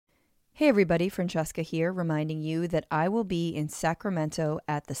Hey everybody, Francesca here, reminding you that I will be in Sacramento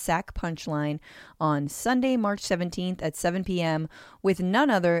at the Sac Punchline on Sunday, March 17th at 7 p.m. with none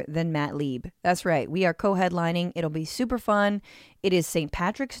other than Matt Lieb. That's right, we are co-headlining. It'll be super fun. It is St.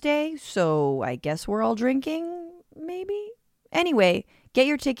 Patrick's Day, so I guess we're all drinking, maybe? Anyway, get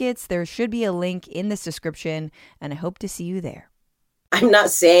your tickets. There should be a link in this description, and I hope to see you there. I'm not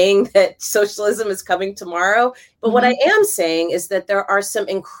saying that socialism is coming tomorrow, but what I am saying is that there are some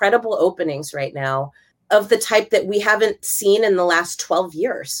incredible openings right now of the type that we haven't seen in the last 12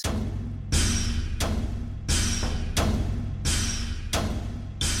 years.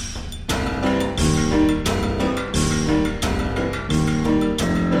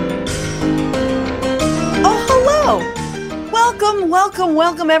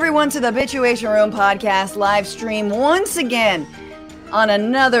 Welcome everyone to the Bitchuation Room podcast live stream once again on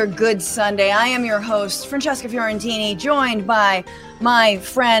another good Sunday. I am your host, Francesca Fiorentini, joined by my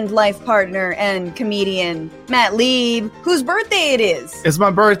friend, life partner, and comedian, Matt Lieb, whose birthday it is. It's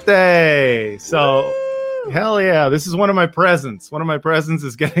my birthday. So, woo! Hell yeah. This is one of my presents. One of my presents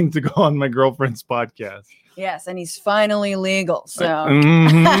is getting to go on my girlfriend's podcast. Yes, and he's finally legal, so.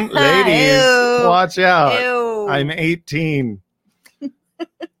 Ladies, Ew. watch out. Ew. I'm 18.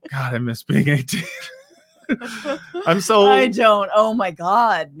 God, I miss being 18. I don't. Oh my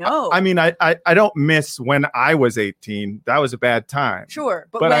God, no. I mean, I don't miss when I was 18. That was a bad time. Sure,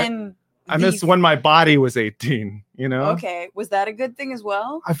 but when I miss when my body was 18, you know? Okay, was that a good thing as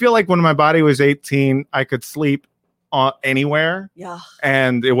well? I feel like when my body was 18, I could sleep anywhere. Yeah.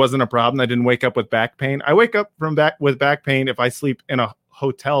 And it wasn't a problem. I didn't wake up with back pain. I wake up with back pain if I sleep in a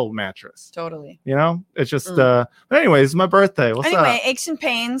hotel mattress. Totally. You know, it's just but anyways, it's my birthday. What's up? Aches and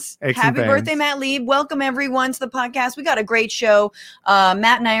pains. Happy birthday, Matt Lieb. Welcome everyone to the podcast. We got a great show.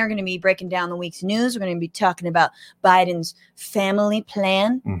 Matt and I are going to be breaking down the week's news. We're going to be talking about Biden's family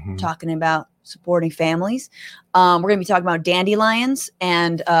plan, talking about supporting families. We're going to be talking about dandelions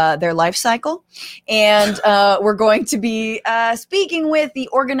and their life cycle. And we're going to be speaking with the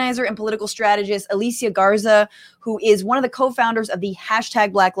organizer and political strategist, Alicia Garza, who is one of the co-founders of the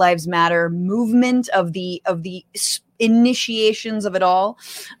hashtag Black Lives Matter movement, of the initiations of it all.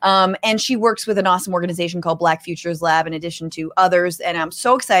 And she works with an awesome organization called Black Futures Lab, in addition to others. And I'm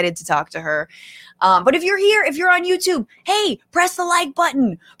so excited to talk to her. But if you're here, if you're on YouTube, hey, press the like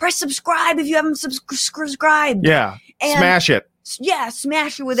button, press subscribe if you haven't subscribed. Yeah, and smash it. Yeah,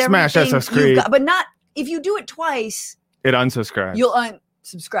 smash it with everything. Smash that subscribe. But not, if you do it twice, it unsubscribes. You'll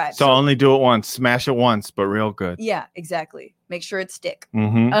unsubscribe. So only do it once. Smash it once, but real good. Yeah, exactly. Make sure it stick.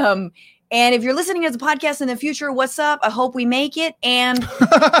 Mm-hmm. And if you're listening as a podcast in the future, what's up? I hope we make it. And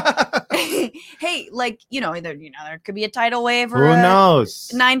hey, there could be a tidal wave or who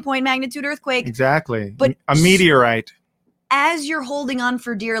knows? 9-point magnitude earthquake. Exactly. But a meteorite. As you're holding on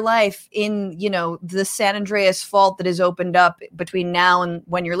for dear life in, the San Andreas fault that has opened up between now and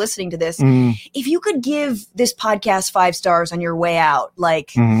when you're listening to this, if you could give this podcast 5 stars on your way out,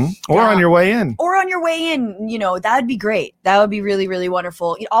 or on your way in, that'd be great. That would be really, really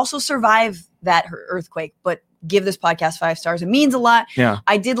wonderful. You also survive that earthquake, but give this podcast 5 stars. It means a lot. Yeah.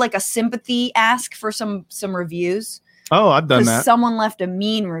 I did a sympathy ask for some reviews. Oh, I've done that. Someone left a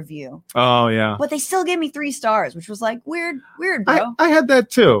mean review. Oh, yeah. But they still gave me 3 stars, which was weird, bro. I had that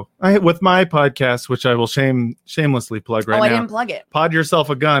too. With my podcast, which I will shamelessly plug right now. I didn't plug it. Pod Yourself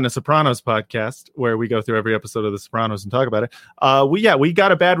a Gun, a Sopranos podcast, where we go through every episode of The Sopranos and talk about it. We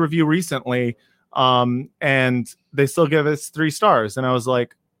got a bad review recently, and they still give us 3 stars. And I was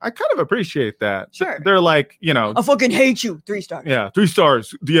like, I kind of appreciate that. Sure. They're I fucking hate you. 3 stars. Yeah, 3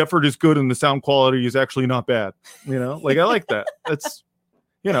 stars. The effort is good and the sound quality is actually not bad. I like that. That's,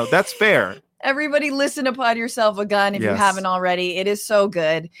 that's fair. Everybody listen to Pod Yourself a Gun if you haven't already. It is so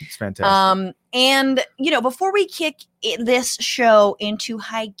good. It's fantastic. And, before we kick this show into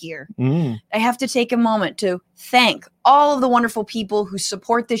high gear, I have to take a moment to thank all of the wonderful people who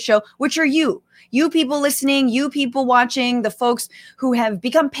support this show, which are you. You people listening, you people watching, the folks who have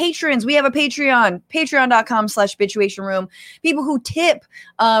become patrons. We have a Patreon, patreon.com/bitchuation room. People who tip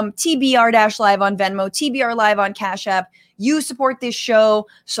TBR-live on Venmo, TBR Live on Cash App. You support this show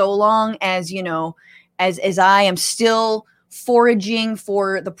so long as, as I am still foraging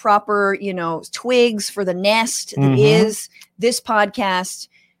for the proper, twigs for the nest that is this podcast.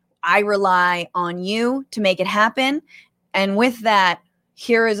 I rely on you to make it happen. And with that,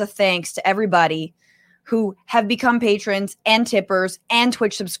 here is a thanks to everybody who have become patrons and tippers and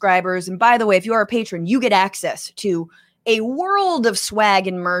Twitch subscribers. And by the way, if you are a patron, you get access to a world of swag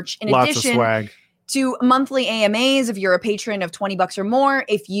and merch in Lots addition of swag. to monthly AMAs if you're a patron of $20 or more.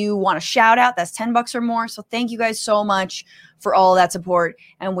 If you want a shout out, that's $10 or more. So thank you guys so much for all of that support.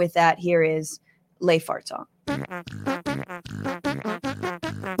 And with that, here is Lay Fart Song.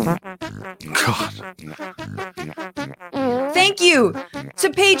 God. Thank you to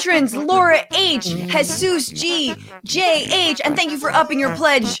patrons Laura H, Jesus G, JH, and thank you for upping your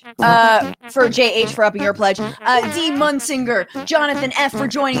pledge. For JH for upping your pledge. D Munsinger, Jonathan F for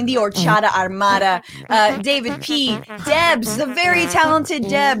joining the Horchata Armada. David P, Debs, the very talented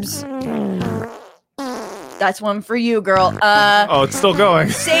Debs. That's one for you, girl. Oh, it's still going.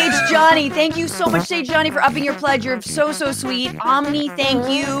 Sage Johnny, thank you so much, Sage Johnny, for upping your pledge. You're so sweet. Omni, thank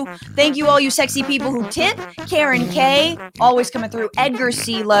you. Thank you, all you sexy people who tip. Karen K, always coming through. Edgar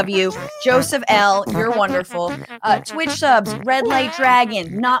C, love you. Joseph L, you're wonderful. Twitch subs, Red Light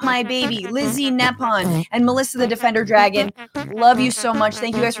Dragon, Not My Baby, Lizzie Nepon, and Melissa the Defender Dragon. Love you so much.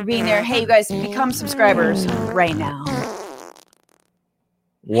 Thank you guys for being there. Hey, you guys, become subscribers right now.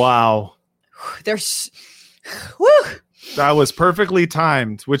 Wow. There's... Woo! That was perfectly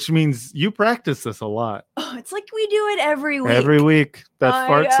timed, which means you practice this a lot. Oh, it's like we do it every week. Every week that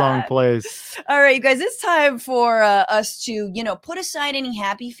fart song plays. All right, you guys, it's time for us to, put aside any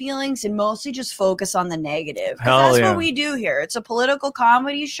happy feelings and mostly just focus on the negative. That's what we do here. It's a political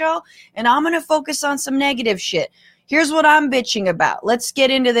comedy show, and I'm going to focus on some negative shit. Here's what I'm bitching about. Let's get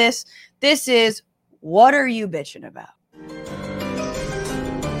into this. This is, what are you bitching about?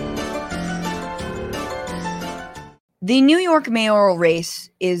 The New York mayoral race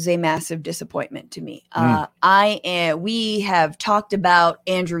is a massive disappointment to me. We have talked about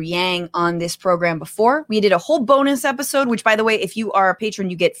Andrew Yang on this program before. We did a whole bonus episode, which, by the way, if you are a patron,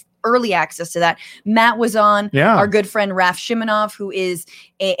 you get early access to that. Matt was on, our good friend Raf Shimonov, who is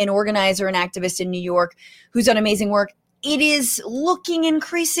an organizer and activist in New York, who's done amazing work. It is looking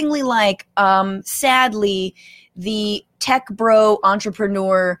increasingly like, sadly, the tech bro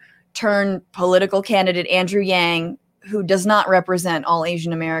entrepreneur turned political candidate Andrew Yang, who does not represent all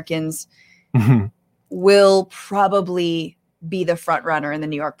Asian Americans, will probably be the front runner in the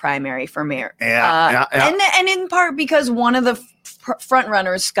New York primary for mayor. And in part because one of the front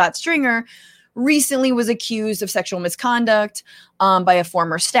runners, Scott Stringer, recently was accused of sexual misconduct by a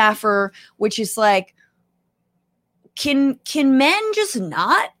former staffer, which is like, can men just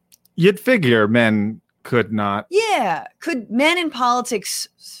not? You'd figure men could not. Yeah. Could men in politics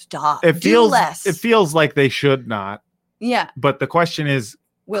stop? Do less? It feels like they should not. Yeah. But the question is,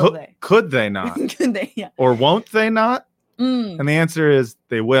 they? Could they not? Could they? Yeah. Or won't they not? And the answer is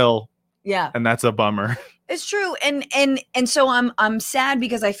they will. Yeah. And that's a bummer. It's true. And so I'm sad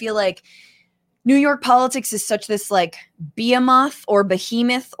because I feel like New York politics is such this like behemoth or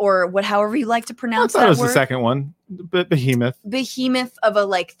behemoth or however you like to pronounce that word. That was the second one. Behemoth of a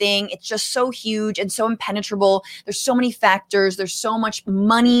like thing. It's just so huge and so impenetrable. There's so many factors. There's so much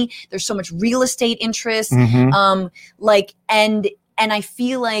money. There's so much real estate interest. And I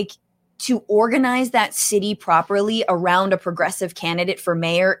feel like to organize that city properly around a progressive candidate for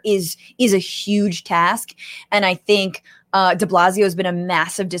mayor is a huge task. And I think de Blasio has been a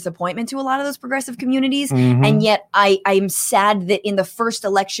massive disappointment to a lot of those progressive communities. And yet I'm sad that in the first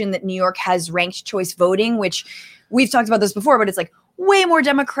election that New York has ranked choice voting, which we've talked about this before, but it's like way more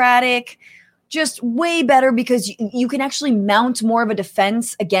democratic, just way better because you can actually mount more of a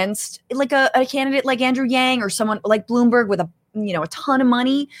defense against like a candidate like Andrew Yang or someone like Bloomberg with a ton of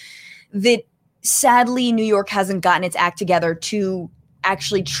money. That sadly New York hasn't gotten its act together to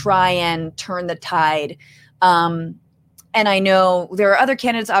actually try and turn the tide. And I know there are other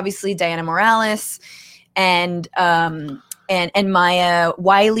candidates, obviously Diana Morales and Maya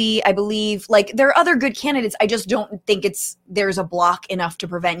Wiley, I believe. Like there are other good candidates. I just don't think there's a block enough to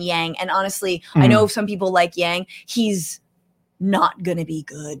prevent Yang. And honestly, I know some people like Yang. He's not going to be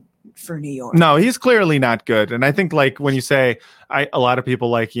good for New York. No, he's clearly not good. And I think like when you say a lot of people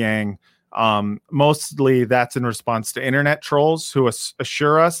like Yang, mostly that's in response to internet trolls who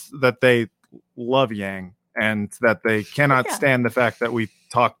assure us that they love Yang and that they cannot stand the fact that we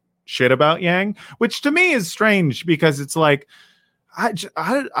talk shit about Yang, which to me is strange because it's like,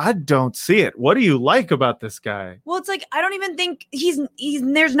 I don't see it. What do you like about this guy? Well, it's like, I don't even think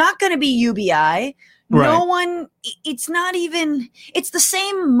there's not going to be UBI. No one, it's not even, it's the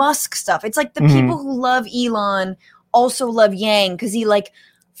same Musk stuff. It's like the people who love Elon also love Yang because he like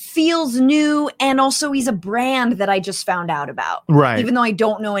feels new and also he's a brand that I just found out about. Right. Even though I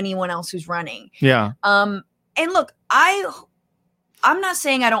don't know anyone else who's running. Yeah. And look, I'm not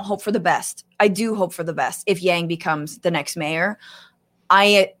saying I don't hope for the best. I do hope for the best if Yang becomes the next mayor.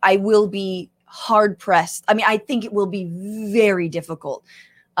 I will be hard pressed. I mean, I think it will be very difficult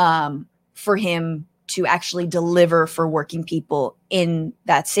for him to actually deliver for working people in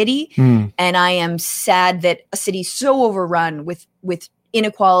that city. And I am sad that a city so overrun with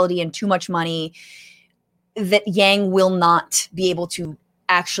inequality and too much money that Yang will not be able to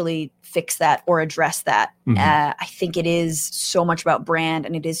actually fix that or address that. I think it is so much about brand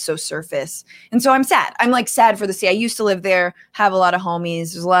and it is so surface. And so I'm sad. I'm like sad for the city. I used to live there, have a lot of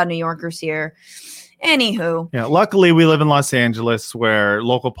homies. There's a lot of New Yorkers here. Anywho. Yeah, luckily we live in Los Angeles where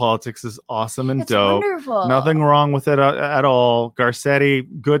local politics is awesome and dope. Wonderful. Nothing wrong with it at all. Garcetti,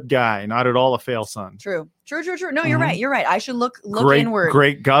 good guy, not at all a fail son. True. No, you're right. You're right. I should look inward.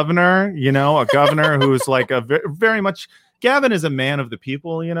 Great governor, a governor who's like a very much. Gavin is a man of the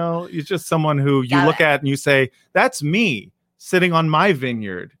people, He's just someone who you look at and you say, that's me sitting on my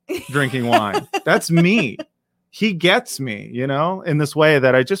vineyard drinking wine. That's me. He gets me, in this way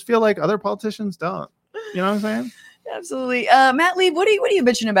that I just feel like other politicians don't. You know what I'm saying? Absolutely. Matt Lieb, what are you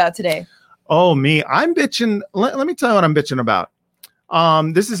bitching about today? Oh, me. I'm bitching. Let me tell you what I'm bitching about.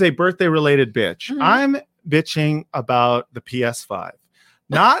 This is a birthday related bitch. I'm bitching about the PS5.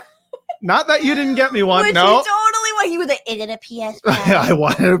 Not that you didn't get me one. Which no. You totally want. You were like, is it a PS5? I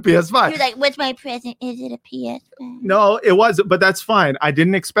wanted a PS5. You're like, what's my present? Is it a PS5? No, it was, but that's fine. I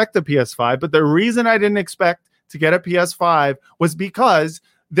didn't expect a PS5, but the reason I didn't expect to get a PS5 was because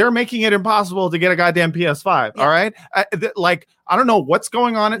they're making it impossible to get a goddamn PS5. Yeah. All right. I don't know what's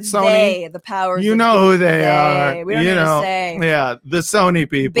going on at Sony. The powers. You know who they are. We don't need to say. Yeah. The Sony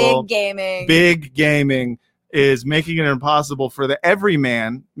people. Big gaming is making it impossible for the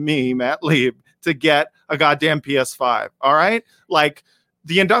everyman, me, Matt Lieb, to get a goddamn PS5. All right. Like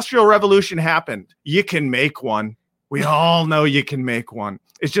the Industrial Revolution happened. You can make one. We all know you can make one.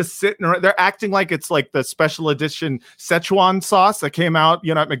 It's just sitting around. They're acting like it's like the special edition Szechuan sauce that came out,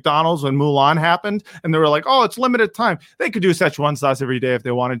 at McDonald's when Mulan happened. And they were like, oh, it's limited time. They could do Szechuan sauce every day if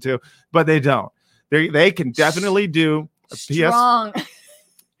they wanted to, but they don't. They can definitely do a strong.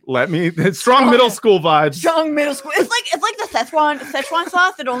 Strong middle school vibes. Strong middle school. It's like the Szechuan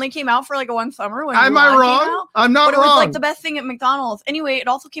sauce that only came out for like one summer. When Am I wrong? I'm not wrong. It was like the best thing at McDonald's. Anyway, it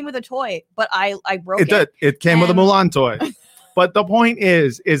also came with a toy, but I broke it. It came with a Mulan toy. But the point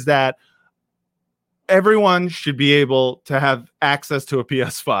is that everyone should be able to have access to a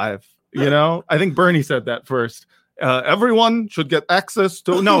PS5. I think Bernie said that first. Everyone should get access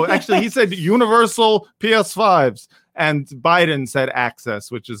to. No, actually, he said universal PS5s. And Biden said access,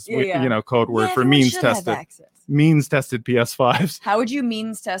 which is code word for means tested. Means tested PS5s. How would you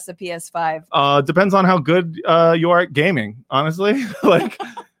means test a PS5? Depends on how good you are at gaming. Honestly,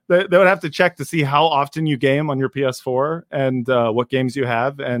 they would have to check to see how often you game on your PS4 and what games you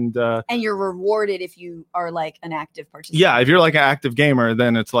have, and you're rewarded if you are like an active participant. Yeah, if you're like an active gamer,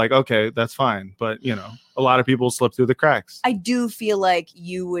 then it's like okay, that's fine. But a lot of people slip through the cracks. I do feel like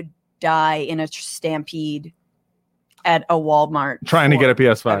you would die in a stampede at a Walmart trying to get a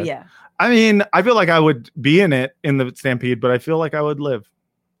PS5. Yeah. I mean, I feel like I would be in the stampede, but I feel like I would live.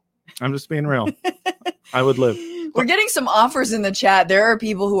 I'm just being real. I would live. We're getting some offers in the chat. There are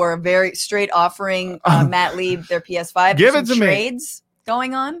people who are very straight offering Matt Lieb their PS5. Give it to trades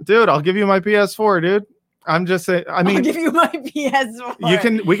going on. Dude, I'll give you my PS4, dude. I'm just saying. I mean, I'll give you my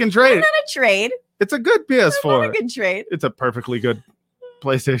PS4. We can trade. It's not a trade. It's a good PS4. It's not a good trade. It's a perfectly good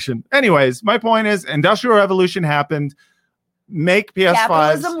PlayStation. Anyways, my point is Industrial Revolution happened. Make PS5s.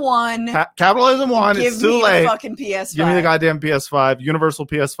 Capitalism won. Capitalism won. It's too late. Fucking PS5. Give me the goddamn PS5. Universal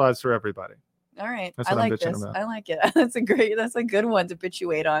PS5s for everybody. All right. That's what I I'm like bitching this. about. I like it. That's a good one to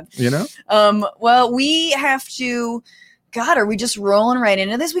habituate on. Well, we have to. God, are we just rolling right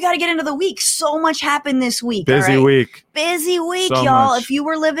into this? We got to get into the week. So much happened this week. Busy week, so y'all. Much. If you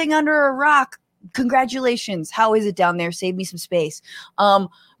were living under a rock, congratulations. How is it down there? Save me some space.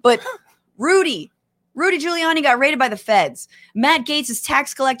 But Rudy Giuliani got raided by the feds. Matt Gaetz'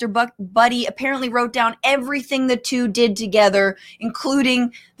 tax collector buddy apparently wrote down everything the two did together,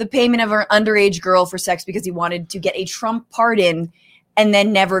 including the payment of an underage girl for sex because he wanted to get a Trump pardon and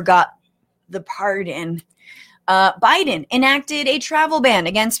then never got the pardon. Biden enacted a travel ban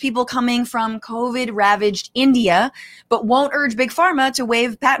against people coming from COVID-ravaged India, but won't urge Big Pharma to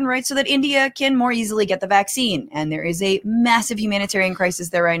waive patent rights so that India can more easily get the vaccine. And there is a massive humanitarian crisis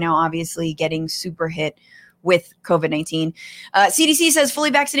there right now, obviously getting super hit with COVID-19. CDC says fully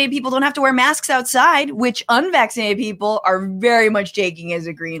vaccinated people don't have to wear masks outside, which unvaccinated people are very much taking as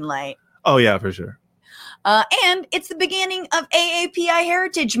a green light. Oh, yeah, for sure. And it's the beginning of AAPI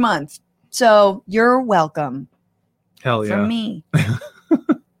Heritage Month. So you're welcome. Hell yeah. From me.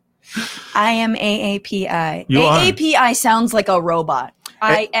 I am AAPI. AAPI sounds like a robot.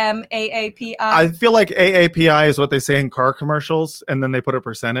 I am AAPI. I feel like AAPI is what they say in car commercials, and then they put a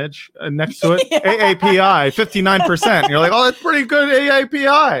percentage next to it. AAPI, 59%. You're like, oh, that's pretty good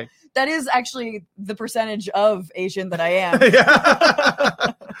AAPI. That is actually the percentage of Asian that I am.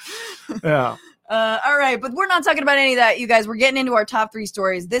 Yeah. All right, but we're not talking about any of that, you guys. We're getting into our top 3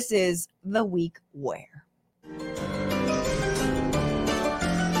 stories. This is the week where.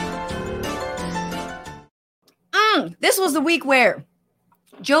 This was the week where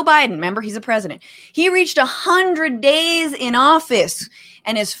Joe Biden, remember, he's a president. He reached 100 days in office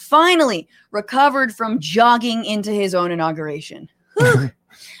and has finally recovered from jogging into his own inauguration.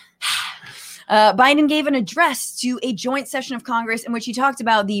 Biden gave an address to a joint session of Congress in which he talked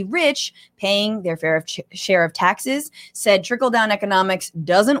about the rich paying their fair share of taxes, said trickle-down economics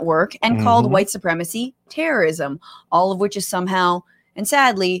doesn't work, and called white supremacy terrorism, all of which is somehow, and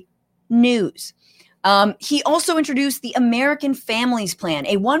sadly, news. He also introduced the American Families Plan,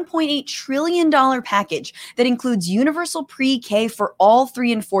 a $1.8 trillion package that includes universal pre-K for all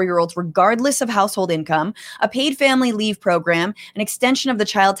 3- and 4-year-olds, regardless of household income, a paid family leave program, an extension of the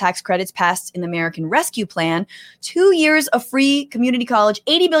child tax credits passed in the American Rescue Plan, 2 years of free community college,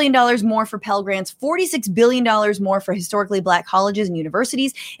 $80 billion more for Pell Grants, $46 billion more for historically black colleges and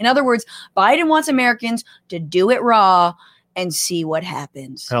universities. In other words, Biden wants Americans to do it raw and see what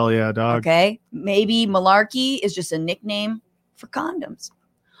happens. Hell yeah, dog. Okay? Maybe malarkey is just a nickname for condoms.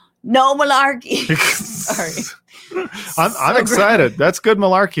 No malarkey. Sorry. I'm excited. That's good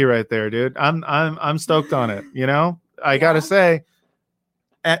malarkey right there, dude. I'm stoked on it. You know, I gotta say,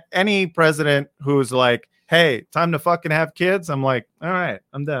 any president who's like, hey, time to fucking have kids, I'm like, all right,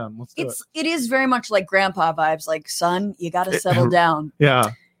 I'm down. Let's do it. It is very much like grandpa vibes. Like, son, you gotta settle down.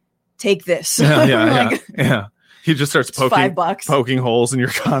 Yeah. Take this. Yeah. He just starts poking holes in your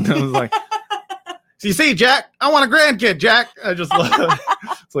condom. Like, so you see, Jack, I want a grandkid, Jack. I just love it.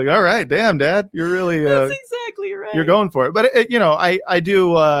 It's like, all right, damn, Dad, you're really that's exactly right. You're going for it. But I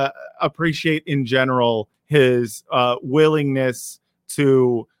do appreciate in general his willingness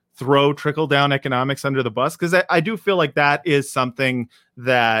to throw trickle down economics under the bus, because I do feel like that is something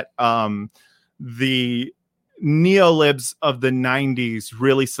that the neolibs of the 90s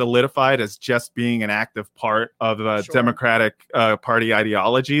really solidified as just being an active part of the Democratic Party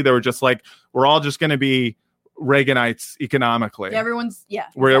ideology. They were just like, we're all just going to be Reaganites economically. Everyone's,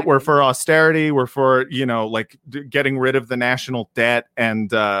 we're for austerity. We're for, getting rid of the national debt and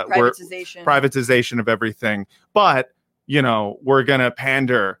privatization of everything. But, we're going to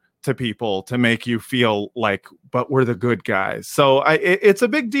pander to people to make you feel like, but we're the good guys. So it's a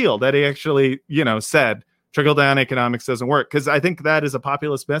big deal that he actually, said, trickle-down economics doesn't work, because I think that is a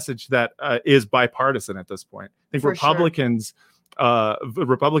populist message that is bipartisan at this point. I think Republicans,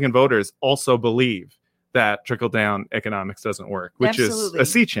 Republican voters also believe that trickle-down economics doesn't work, which is a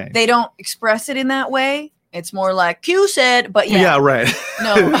sea change. They don't express it in that way. It's more like Q said, but yeah, right.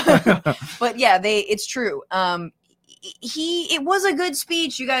 No, but yeah, it's true. It was a good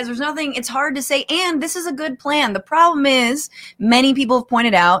speech, you guys. There's nothing. It's hard to say, and this is a good plan. The problem is, many people have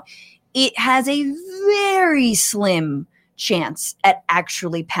pointed out, it has a very slim chance at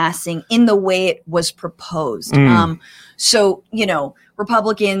actually passing in the way it was proposed. So,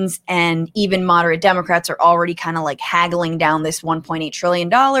 Republicans and even moderate Democrats are already kind of like haggling down this $1.8 trillion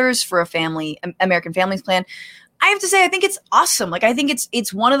for American Families Plan. I have to say, I think it's awesome. Like, I think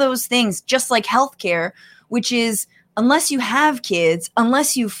it's one of those things, just like healthcare, which is, unless you have kids,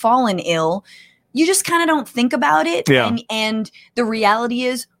 unless you've fallen ill, you just kind of don't think about it. Yeah. And the reality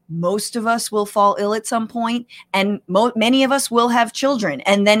is, most of us will fall ill at some point, and many of us will have children.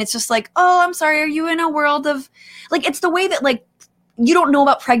 And then it's just like, oh, I'm sorry, are you in a world of, like, it's the way that, like, you don't know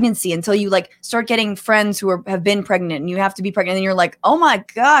about pregnancy until you, like, start getting friends who have been pregnant, and you have to be pregnant, and you're like, oh my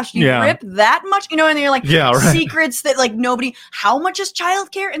gosh, you rip that much? And then you're like, secrets that, like, nobody, how much is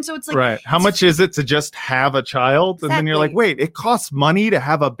childcare? And so it's like, right. How much is it to just have a child? Exactly. And then you're like, wait, it costs money to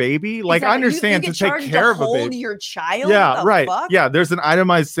have a baby? Like, I understand you to take care of a baby. Hold your child? Yeah, right. Fuck? Yeah, there's an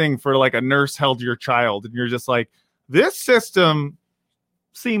itemized thing for, like, a nurse held your child, and you're just like, this system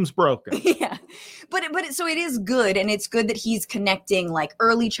seems broken. Yeah. But so it is good, and it's good that he's connecting, like,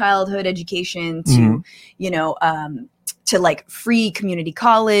 early childhood education to, to, like, free community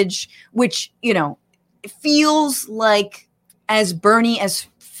college, which, it feels like as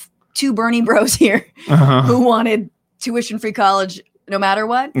two Bernie bros here who wanted tuition-free college no matter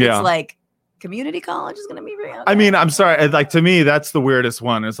what. Yeah. It's like, community college is going to be real. Okay. I mean, I'm sorry. Like, to me, that's the weirdest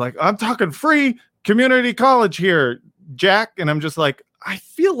one. It's like, I'm talking free community college here, Jack. And I'm just like, I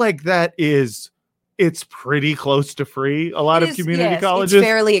feel like it's pretty close to free. A lot of community colleges. It's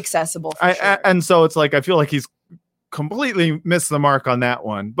fairly accessible. And so it's like, I feel like he's completely missed the mark on that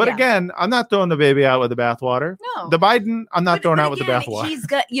one. But Yeah. again, I'm not throwing the baby out with the bathwater. No. The Biden, I'm not throwing out with the again, bathwater. He's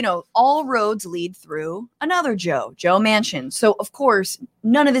got, all roads lead through another Joe Manchin. So, of course,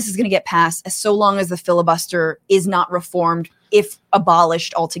 none of this is going to get passed so long as the filibuster is not reformed, if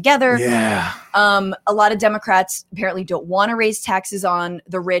abolished altogether. Yeah. A lot of Democrats apparently don't want to raise taxes on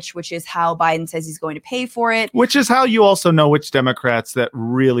the rich, which is how Biden says he's going to pay for it. Which is how you also know which Democrats that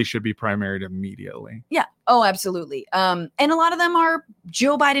really should be primaried immediately. Yeah. Oh, absolutely. And a lot of them are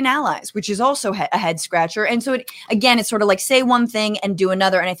Joe Biden allies, which is also a head scratcher. And so, it's sort of like say one thing and do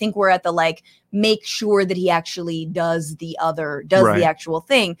another. And I think we're at the make sure that he actually does the actual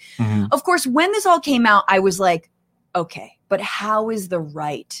thing. Mm-hmm. Of course, when this all came out, I was like, okay, but how is the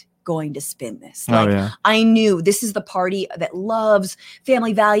right going to spin this? I knew this is the party that loves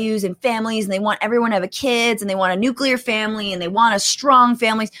family values and families, and they want everyone to have kids, and they want a nuclear family, and they want a strong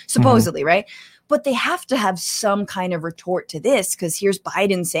family, supposedly, right? But they have to have some kind of retort to this, because here's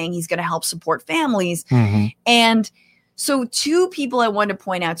Biden saying he's going to help support families. Mm-hmm. And so two people I wanted to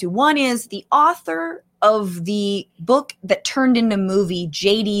point out to. One is the author of the book that turned into movie,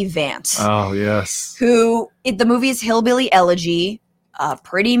 J.D. Vance. Oh, yes. The movie is Hillbilly Elegy,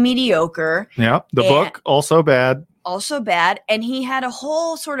 pretty mediocre. Yeah, the book, also bad. Also bad. And he had a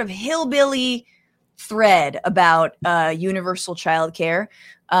whole sort of hillbilly thread about universal childcare.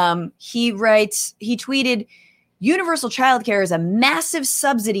 He tweeted, universal childcare is a massive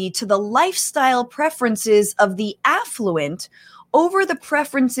subsidy to the lifestyle preferences of the affluent over the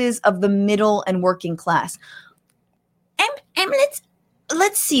preferences of the middle and working class. And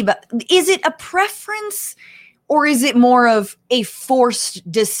let's see, but is it a preference, or is it more of a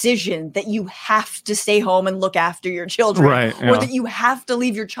forced decision that you have to stay home and look after your children, right, yeah. Or that you have to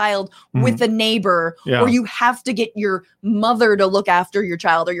leave your child with a neighbor, or you have to get your mother to look after your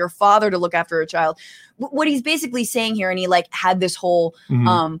child, or your father to look after a child? What he's basically saying here, and he had this whole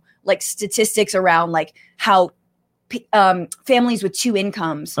statistics around how families with two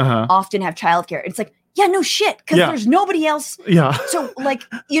incomes often have childcare. It's like, yeah, no shit, because there's nobody else. Yeah. So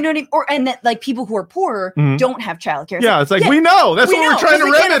you know what I mean? And that people who are poor don't have childcare. We know. That's what we're trying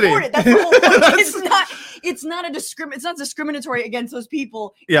to remedy. Can't afford it. That's the whole point. It's not discriminatory against those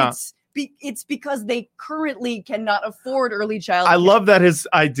people. Yeah. It's because they currently cannot afford early childcare. I love that his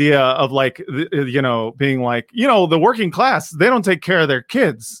idea of being the working class, they don't take care of their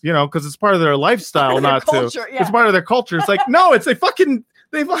kids, because it's part of their lifestyle not to. Yeah. It's part of their culture. It's no, it's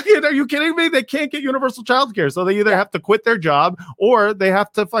are you kidding me? They can't get universal childcare. So they either have to quit their job, or they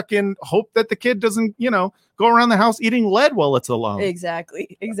have to fucking hope that the kid doesn't, go around the house eating lead while it's alone.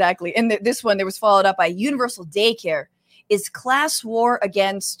 Exactly. And this one, there was followed up by universal daycare is class war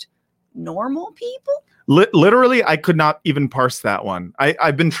against normal people. Literally, I could not even parse that one.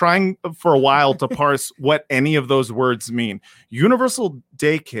 I've been trying for a while to parse what any of those words mean. Universal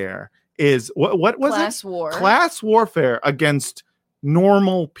daycare is what was class it? War. Class warfare against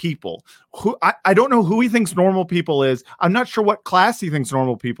normal people. Who I don't know who he thinks normal people is. I'm not sure what class he thinks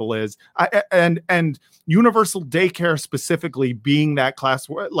normal people is. And universal daycare specifically being that class,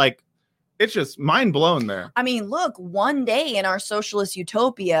 it's just mind blown there. I mean, look, one day in our socialist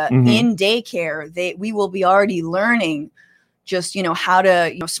utopia in daycare, we will be already learning just, how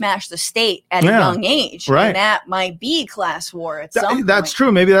to smash the state at a young age. Right. And that might be class war at some point. That's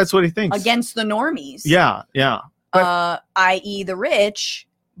true. Maybe that's what he thinks. Against the normies. Yeah. I.e. the rich,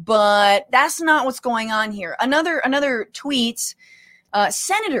 but that's not what's going on here. Another tweet,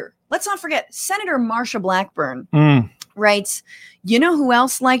 Senator, let's not forget, Senator Marsha Blackburn writes, you know who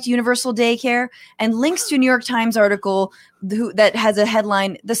else liked universal daycare? And links to a New York Times article that has a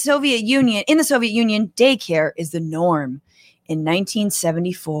headline, in the Soviet Union, daycare is the norm. In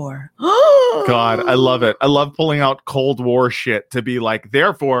 1974. God, I love it. I love pulling out Cold War shit to be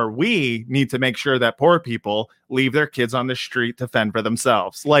therefore, we need to make sure that poor people leave their kids on the street to fend for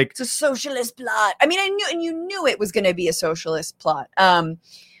themselves. It's a socialist plot. I mean, you knew it was going to be a socialist plot.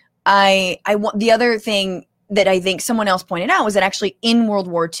 I want the other thing that I think someone else pointed out was that actually in World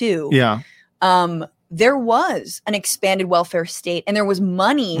War II, there was an expanded welfare state, and there was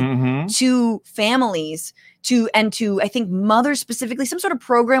money to families to I think mothers specifically, some sort of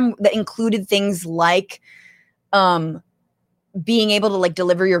program that included things like being able to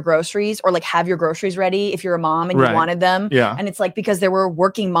deliver your groceries or have your groceries ready if you're a mom and you wanted them. Yeah. And it's because there were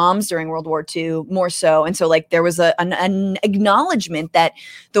working moms during World War II more so. And so there was an acknowledgement that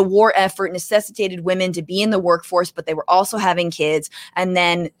the war effort necessitated women to be in the workforce, but they were also having kids. And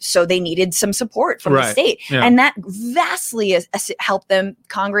then so they needed some support from the state. Yeah. And that vastly helped them.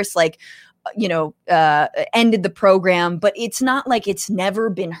 Congress ended the program, but it's not like it's never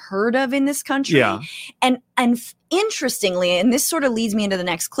been heard of in this country. Yeah. And interestingly, and this sort of leads me into the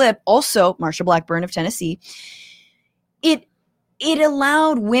next clip, also Marsha Blackburn of Tennessee, it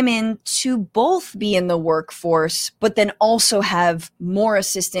allowed women to both be in the workforce, but then also have more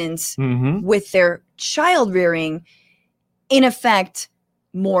assistance with their child rearing, in effect,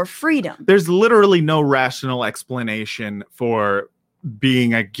 more freedom. There's literally no rational explanation for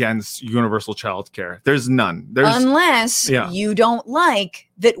being against universal child care. There's none. Unless you don't like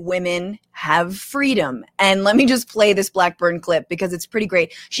that women have freedom. And let me just play this Blackburn clip because it's pretty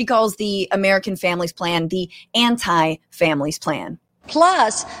great. She calls the American Families Plan the anti-families plan.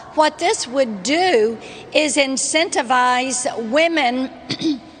 Plus, what this would do is incentivize women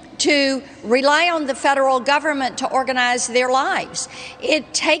to rely on the federal government to organize their lives.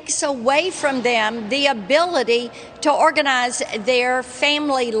 It takes away from them the ability to organize their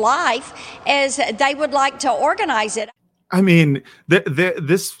family life as they would like to organize it. I mean,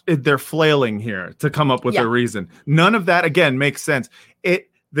 they're flailing here to come up with a reason. None of that, again, makes sense.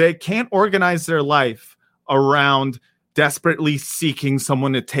 They can't organize their life around desperately seeking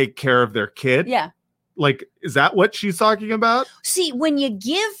someone to take care of their kid. Yeah. Like, is that what she's talking about? See, when you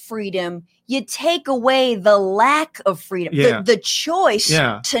give freedom, you take away the lack of freedom, the choice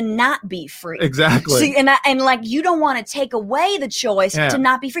to not be free. Exactly. See, and like, you don't want to take away the choice to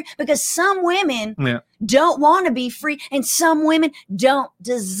not be free because some women don't want to be free and some women don't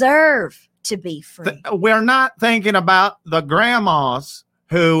deserve to be free. We're not thinking about the grandmas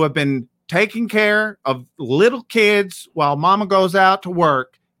who have been taking care of little kids while mama goes out to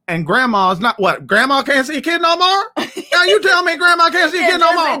work. And grandma's not what? Grandma can't see a kid no more? Now you tell me grandma can't see a kid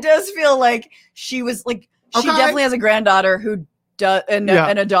no more. It does feel like she was like, she definitely has a granddaughter who does, and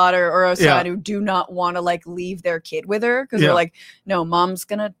a daughter or a son who do not want to like leave their kid with her. Cause they're like, no, mom's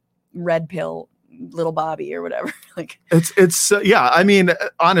going to red pill little Bobby or whatever. Like it's I mean,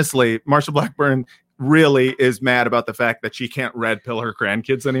 honestly, Marsha Blackburn really is mad about the fact that she can't red pill her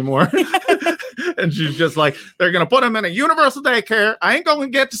grandkids anymore. And she's just like, they're going to put them in a universal daycare. I ain't going to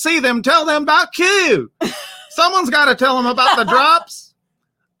get to see them. Tell them about Q. Someone's got to tell them about the drops.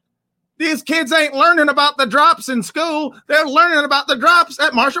 These kids ain't learning about the drops in school. They're learning about the drops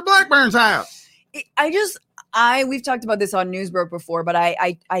at Marsha Blackburn's house. We've talked about this on Newsbroke before, but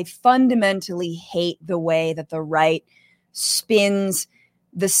I fundamentally hate the way that the right spins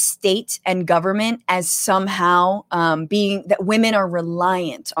the state and government as somehow being that women are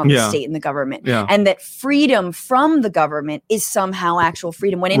reliant on the state and the government, and that freedom from the government is somehow actual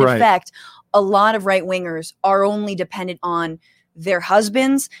freedom, when in effect, a lot of right wingers are only dependent on their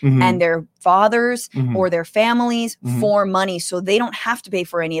husbands and their fathers or their families for money, so they don't have to pay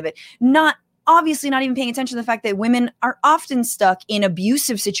for any of it. Obviously not even paying attention to the fact that women are often stuck in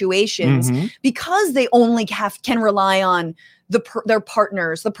abusive situations because they only can rely on their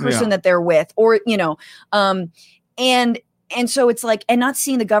partners, the person that they're with, or, and so it's like, and not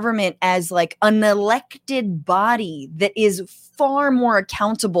seeing the government as like an elected body that is far more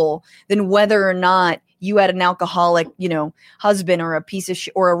accountable than whether or not you had an alcoholic, husband or a piece of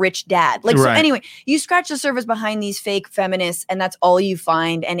shit or a rich dad. Like, so anyway, you scratch the surface behind these fake feminists and that's all you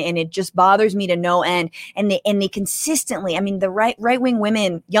find. And it just bothers me to no end. And they consistently, I mean, the right-wing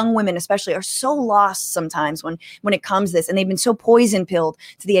women, young women especially, are so lost sometimes when it comes to this. And they've been so poison pilled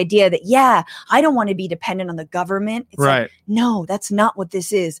to the idea that, I don't want to be dependent on the government. It's like, no, that's not what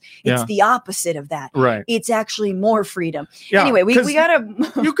this is. It's the opposite of that. Right. It's actually more freedom. Anyway, we gotta,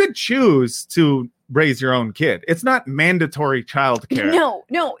 you could choose to raise your own kid. It's not mandatory child care. No.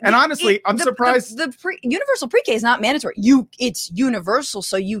 And honestly, I'm surprised. The universal pre-K is not mandatory. It's universal,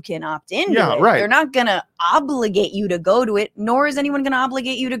 so you can opt into it. Right. They're not going to obligate you to go to it, nor is anyone going to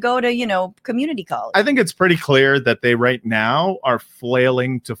obligate you to go to, community college. I think it's pretty clear that they right now are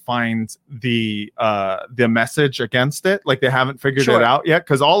flailing to find the message against it. Like they haven't figured it out yet,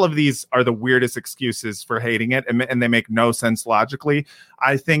 because all of these are the weirdest excuses for hating it, and they make no sense logically.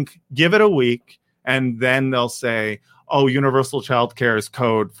 I think give it a week. And then they'll say, oh, universal child care is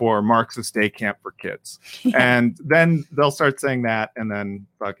code for Marxist day camp for kids. And then they'll start saying that, and then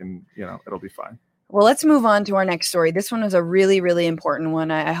fucking, it'll be fine. Well, let's move on to our next story. This one was a really, really important one.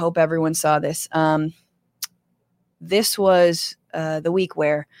 I hope everyone saw this. This was the week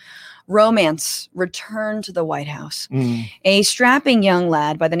where romance returned to the White House. A strapping young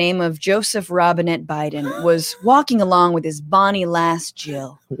lad by the name of Joseph Robinette Biden was walking along with his bonny lass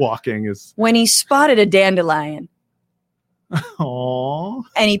Jill. Walking is... when he spotted a dandelion. Aww.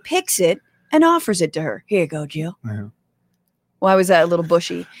 And he picks it and offers it to her. Here you go, Jill. Yeah. Why was that a little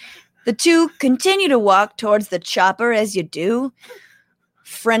bushy? The two continue to walk towards the chopper as you do.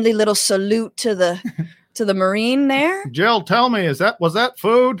 friendly little salute to the Marine there. Jill, tell me, was that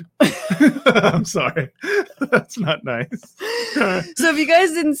food? I'm sorry. That's not nice. So if you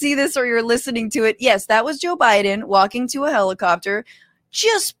guys didn't see this or you're listening to it, yes, that was Joe Biden walking to a helicopter,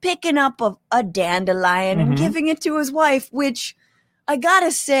 just picking up a dandelion and giving it to his wife, which I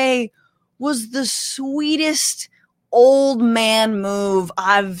gotta say was the sweetest old man move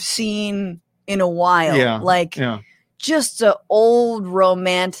I've seen in a while. Yeah. Just an old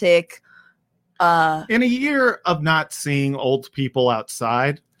romantic. In a year of not seeing old people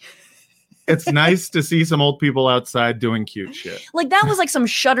outside, it's nice to see some old people outside doing cute shit. Like that was like some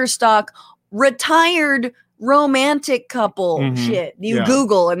Shutterstock retired romantic couple shit. You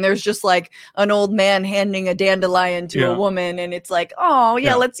Google and there's just like an old man handing a dandelion to a woman, and it's like, oh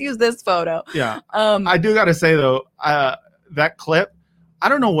yeah, let's use this photo. Yeah. I do got to say though, that clip, I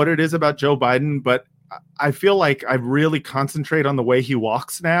don't know what it is about Joe Biden, but I feel like I really concentrate on the way he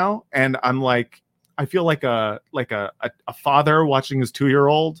walks now, and I'm like, I feel like a father watching his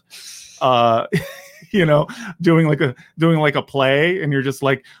 2-year-old, doing like a play, and you're just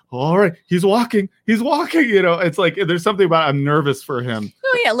like, all right, he's walking. It's like there's something about I'm nervous for him.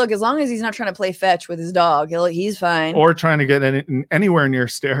 Oh yeah, look, as long as he's not trying to play fetch with his dog, he's fine. Or trying to get anywhere near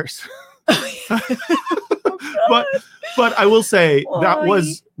stairs. But I will say that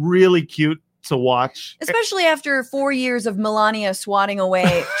was really cute to watch, especially after 4 years of Melania swatting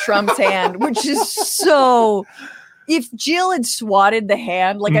away Trump's hand, which is so. If Jill had swatted the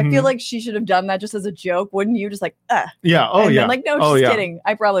hand, like I feel like she should have done that just as a joke, wouldn't you? Just like, yeah, like, no, just kidding.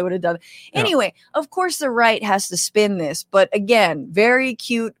 I probably would have done it. Anyway, of course the right has to spin this, but again, very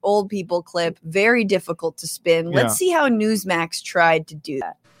cute old people clip, very difficult to spin. Let's see how Newsmax tried to do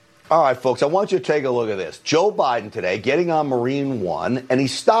that. All right, folks, I want you to take a look at this. Joe Biden today getting on Marine One, and he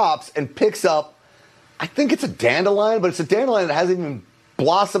stops and picks up, I think it's a dandelion, but it's a dandelion that hasn't even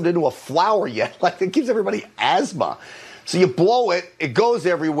blossomed into a flower yet. Like, it gives everybody asthma. So you blow it, it goes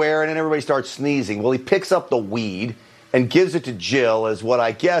everywhere, and then everybody starts sneezing. Well, he picks up the weed and gives it to Jill as what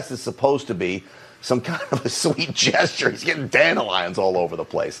I guess is supposed to be some kind of a sweet gesture. He's getting dandelions all over the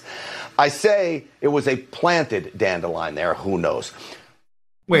place. I say it was a planted dandelion there. Who knows?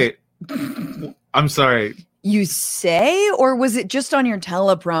 Wait, I'm sorry. You say, or was it just on your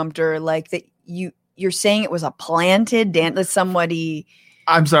teleprompter? Like that you're saying it was a planted somebody.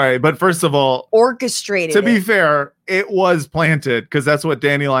 I'm sorry, but first of all, orchestrated. To be fair, it was planted because that's what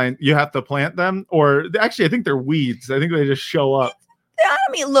dandelion. You have to plant them, or actually, I think they're weeds. I think they just show up. I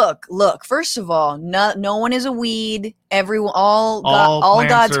mean, look. First of all, no one is a weed. Everyone, all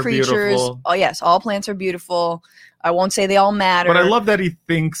God's creatures. Beautiful. Oh yes, all plants are beautiful. I won't say they all matter. But I love that he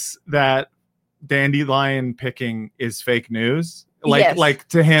thinks that dandelion picking is fake news. Like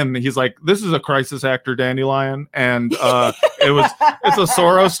to him, he's like, this is a crisis actor dandelion, and it's a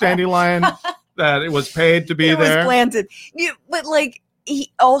Soros dandelion that it was paid to be there. It was planted. But like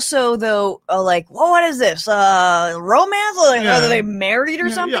he also though, like, well, what is this? Romance? Like, are they married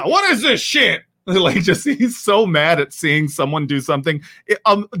or something? Yeah. What is this shit? Like, just he's so mad at seeing someone do something,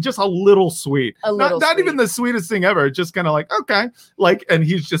 just a little sweet, not even the sweetest thing ever. Just kind of like, okay, like, and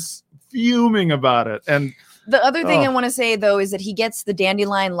he's just fuming about it. And the other thing I want to say though is that he gets the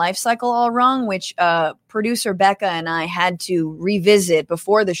dandelion life cycle all wrong, which producer Becca and I had to revisit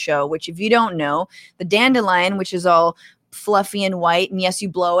before the show. Which, if you don't know, the dandelion, which is all fluffy and white, and yes, you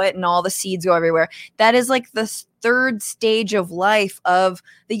blow it and all the seeds go everywhere. That is like the third stage of life of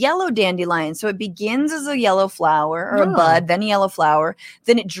the yellow dandelion. So it begins as a yellow flower or a bud, then a yellow flower,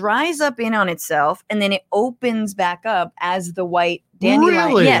 then it dries up in on itself, and then it opens back up as the white dandelion.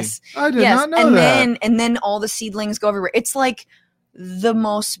 Really? Yes. I did not know that. And then all the seedlings go everywhere. It's like the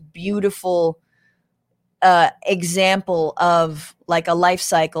most beautiful example of like a life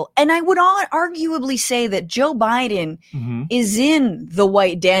cycle. And I would arguably say that Joe Biden is in the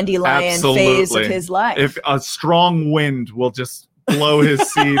white dandelion phase of his life. If a strong wind will just blow his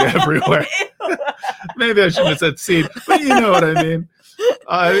seed everywhere. Maybe I shouldn't have said seed, but you know what I mean.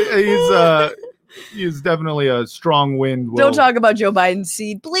 He's definitely a strong wind. Don't talk about Joe Biden's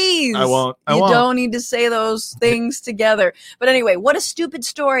seed, please. I won't. You don't need to say those things together. But anyway, what a stupid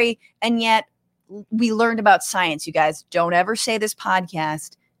story. And yet we learned about science, you guys. Don't ever say this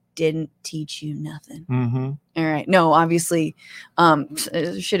podcast didn't teach you nothing. All right. No, obviously,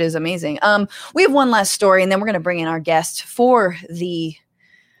 shit is amazing. We have one last story, and then we're going to bring in our guest for the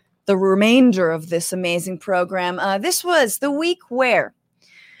remainder of this amazing program. This was the week where,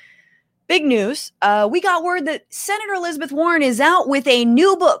 big news, we got word that Senator Elizabeth Warren is out with a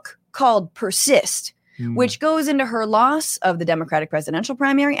new book called Persist, which goes into her loss of the Democratic presidential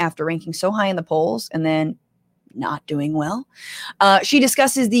primary after ranking so high in the polls and then not doing well. She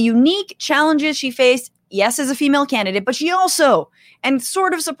discusses the unique challenges she faced, yes, as a female candidate, but she also, and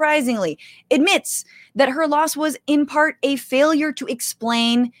sort of surprisingly, admits that her loss was in part a failure to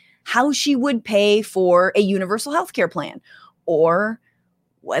explain how she would pay for a universal health care plan, or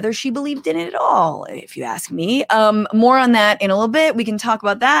whether she believed in it at all, if you ask me. More on that in a little bit. We can talk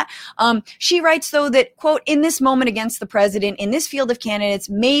about that. She writes, though, that, quote, in this moment against the president, in this field of candidates,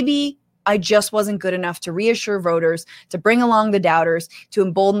 maybe I just wasn't good enough to reassure voters, to bring along the doubters, to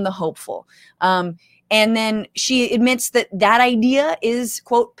embolden the hopeful. And then she admits that that idea is,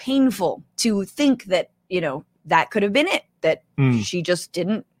 quote, painful to think that, that could have been it, that she just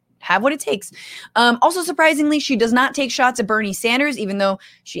didn't have what it takes. Also, surprisingly, she does not take shots at Bernie Sanders, even though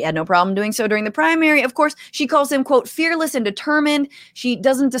she had no problem doing so during the primary. Of course, she calls him, quote, fearless and determined. She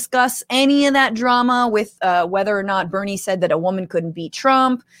doesn't discuss any of that drama with whether or not Bernie said that a woman couldn't beat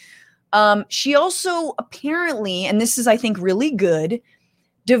Trump. She also apparently, and this is, I think, really good,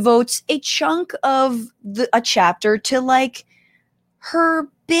 devotes a chunk of a chapter to like her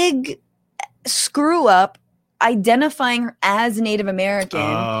big screw up identifying her as Native American.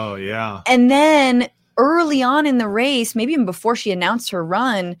 Oh, yeah. And then early on in the race, maybe even before she announced her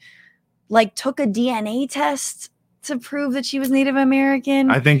run, like took a DNA test to prove that she was Native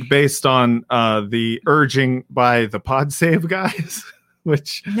American. I think based on the urging by the Pod Save guys.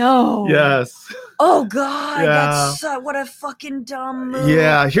 Which no, yes, oh god, that's what a fucking dumb move.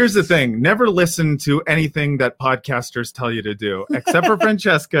 Yeah, here's the thing: never listen to anything that podcasters tell you to do, except for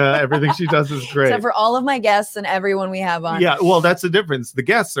Francesca. Everything she does is great, except for all of my guests and everyone we have on. Yeah, well, that's the difference. The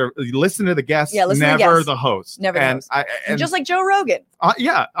guests are listen to the guests, never the host, never the host. And just like Joe Rogan.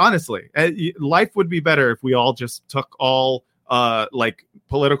 Yeah, honestly, life would be better if we all just took all like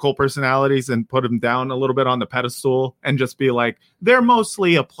political personalities and put them down a little bit on the pedestal and just be like, they're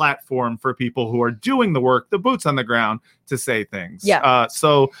mostly a platform for people who are doing the work, the boots on the ground, to say things. Yeah.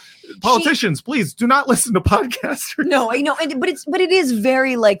 So politicians, please do not listen to podcasters. No, I know. But it is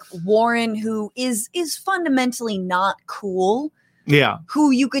very like Warren, who is fundamentally not cool. Yeah.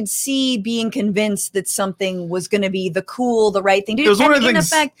 Who you could see being convinced that something was going to be the right thing to do. And in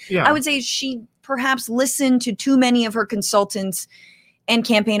effect, I would say she perhaps listened to too many of her consultants and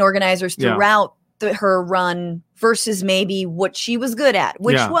campaign organizers throughout her run versus maybe what she was good at,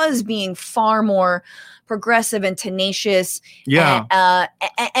 which was being far more progressive and tenacious. Yeah.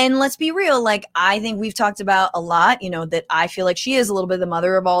 And let's be real. Like, I think we've talked about a lot, that I feel like she is a little bit the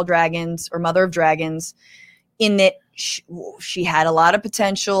mother of all dragons, or mother of dragons, in that she had a lot of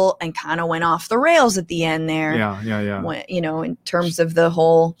potential and kind of went off the rails at the end there. Yeah. When, in terms of the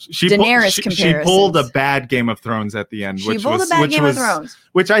whole Daenerys comparison. She pulled a bad Game of Thrones at the end.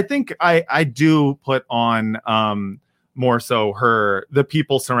 Which I think I do put on more so the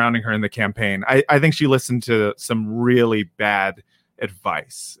people surrounding her in the campaign. I think she listened to some really bad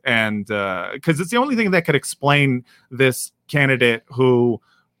advice. And because it's the only thing that could explain this candidate who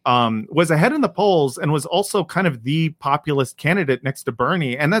was ahead in the polls and was also kind of the populist candidate next to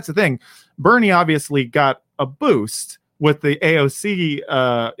Bernie. And that's the thing. Bernie obviously got a boost with the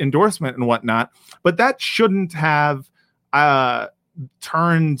AOC endorsement and whatnot, but that shouldn't have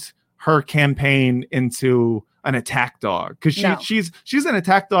turned her campaign into an attack dog, because she's an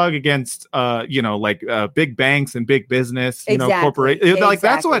attack dog against big banks and big business, corporations. Like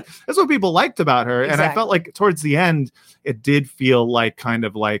that's what people liked about her. And I felt like towards the end it did feel like kind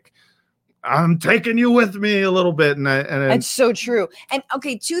of like, I'm taking you with me a little bit. And it's so true. And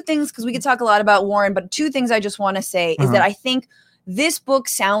okay, two things, because we could talk a lot about Warren, but two things I just want to say is that I think this book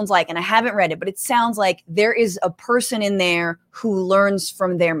sounds like, and I haven't read it, but it sounds like there is a person in there who learns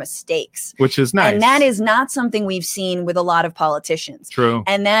from their mistakes. Which is nice. And that is not something we've seen with a lot of politicians. True.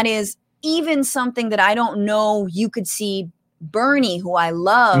 And that is even something that I don't know you could see Bernie, who I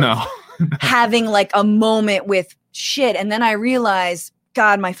love, having like a moment with shit. And then I realize,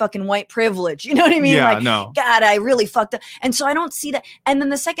 God, my fucking white privilege. You know what I mean? Yeah, God, I really fucked up. And so I don't see that. And then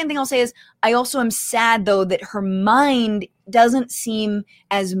the second thing I'll say is I also am sad, though, that her mind doesn't seem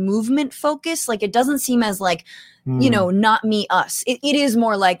as movement focused. Like, it doesn't seem as like, not me, us. It is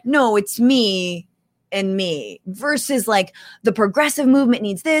more like, no, it's me and me, versus like the progressive movement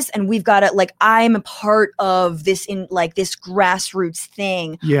needs this. And we've got to, like, I'm a part of this in like this grassroots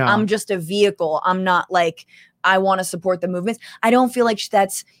thing. Yeah. I'm just a vehicle. I'm not like, I want to support the movements. I don't feel like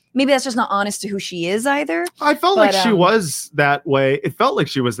maybe that's just not honest to who she is either. I felt like she was that way. It felt like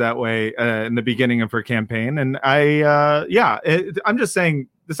she was that way in the beginning of her campaign. And I'm just saying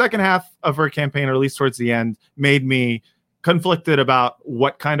the second half of her campaign, or at least towards the end, made me conflicted about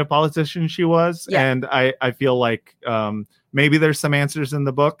what kind of politician she was. Yeah. And I feel like maybe there's some answers in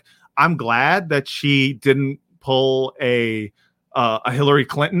the book. I'm glad that she didn't pull a Hillary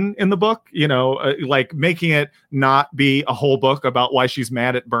Clinton in the book, like making it not be a whole book about why she's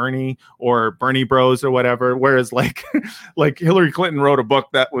mad at Bernie or Bernie Bros or whatever. Whereas like Hillary Clinton wrote a book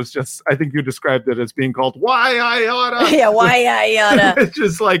that was just, I think you described it as being called Why I Oughta. Yeah, Why I Oughta. It's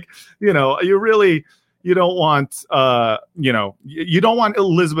just like, you don't want, you don't want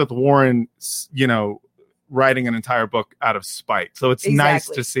Elizabeth Warren, writing an entire book out of spite. So it's nice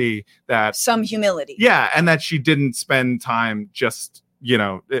to see that some humility. Yeah. And that she didn't spend time just,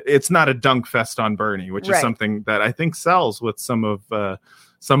 it's not a dunk fest on Bernie, which is something that I think sells with some of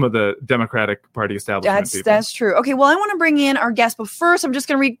the Democratic Party establishment people. That's true. Okay, well, I want to bring in our guest, but first I'm just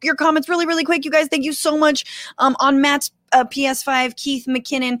going to read your comments really, really quick. You guys, thank you so much. On Matt's PS5, Keith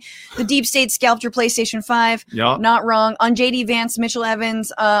McKinnon, the Deep State scalped your PlayStation 5. Yeah. Not wrong. On JD Vance, Mitchell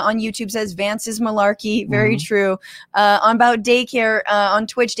Evans on YouTube says Vance is malarkey. Very true. On About Daycare on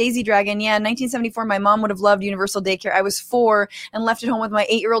Twitch, Daisy Dragon. Yeah, in 1974, my mom would have loved universal daycare. I was 4 and left at home with my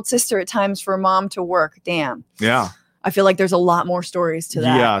 8-year-old sister at times for mom to work. Damn. Yeah. I feel like there's a lot more stories to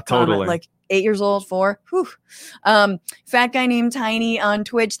that. Yeah, totally. Like 8 years old, 4. Whew. Fat guy named Tiny on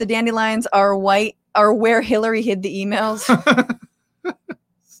Twitch. The dandelions are white, are where Hillary hid the emails.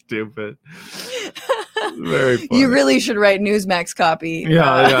 Stupid. Very funny. You really should write Newsmax copy.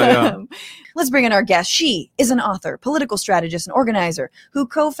 Yeah. Let's bring in our guest. She is an author, political strategist, and organizer who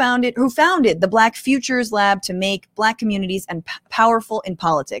founded the Black Futures Lab to make Black communities and powerful in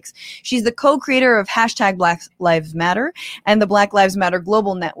politics. She's the co-creator of #Black Lives Matter and the Black Lives Matter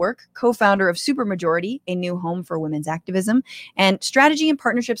Global Network, co-founder of Supermajority, a new home for women's activism, and strategy and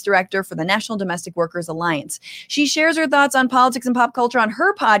partnerships director for the National Domestic Workers Alliance. She shares her thoughts on politics and pop culture on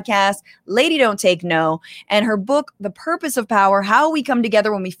her podcast, Lady Don't Take No, and her book, The Purpose of Power, How We Come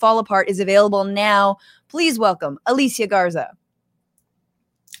Together When We Fall Apart, is available now. Please welcome Alicia Garza.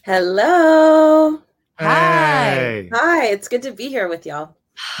 Hello. Hey. Hi. It's good to be here with y'all.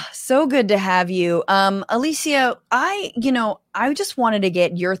 So good to have you. Alicia, I just wanted to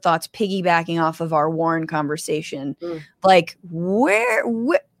get your thoughts piggybacking off of our Warren conversation. Like where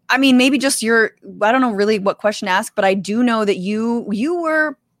I mean, maybe just I don't know really what question to ask, but I do know that you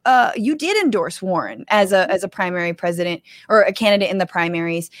did endorse Warren as a primary president or a candidate in the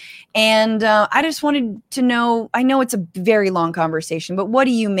primaries. And I just wanted to know, I know it's a very long conversation, but what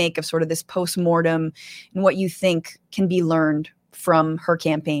do you make of sort of this postmortem and what you think can be learned from her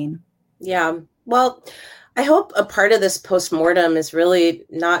campaign? Yeah, well, I hope a part of this postmortem is really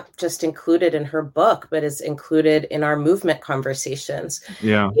not just included in her book, but is included in our movement conversations.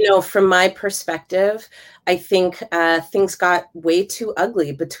 Yeah. From my perspective, I think things got way too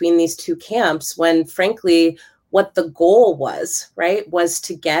ugly between these two camps when, frankly, what the goal was, right, was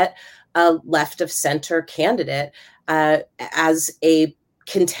to get a left of center candidate as a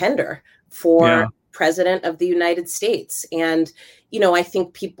contender for president of the United States. And I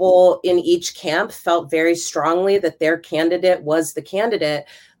think people in each camp felt very strongly that their candidate was the candidate.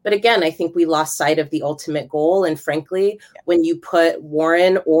 But again, I think we lost sight of the ultimate goal. And frankly, when you put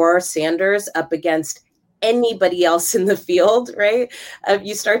Warren or Sanders up against anybody else in the field, right,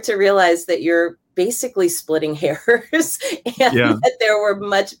 you start to realize that you're basically splitting hairs and that there were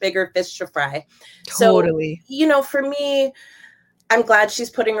much bigger fish to fry. Totally. So, for me, I'm glad she's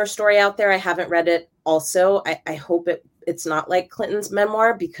putting her story out there. I haven't read it also. I hope it's not like Clinton's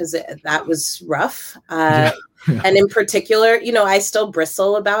memoir because that was rough. And in particular, I still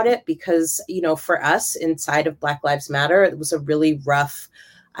bristle about it because, for us inside of Black Lives Matter, it was a really rough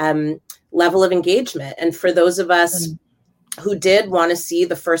level of engagement. And for those of us who did want to see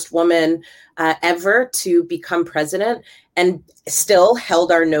the first woman ever to become president and still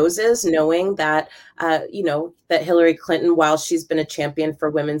held our noses knowing that, that Hillary Clinton, while she's been a champion for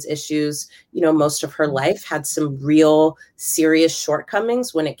women's issues, most of her life had some real serious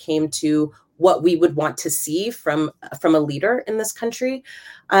shortcomings when it came to what we would want to see from a leader in this country.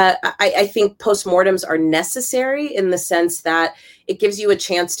 I think postmortems are necessary in the sense that it gives you a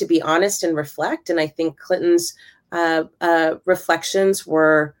chance to be honest and reflect. And I think Clinton's reflections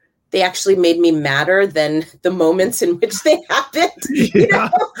they actually made me madder than the moments in which they happened.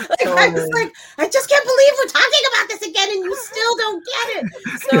 I was like, I just can't believe we're talking about this again and you still don't get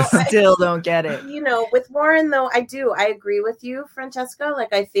it. Don't get it. With Warren, though, I agree with you, Francesca.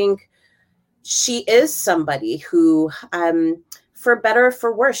 Like, I think she is somebody who, for better or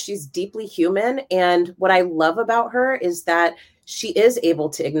for worse, she's deeply human. And what I love about her is that she is able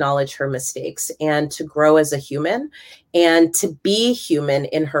to acknowledge her mistakes and to grow as a human and to be human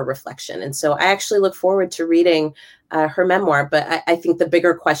in her reflection. And so I actually look forward to reading her memoir. But I think the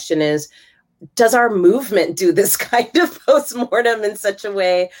bigger question is, does our movement do this kind of postmortem in such a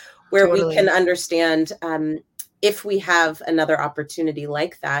way where we can understand if we have another opportunity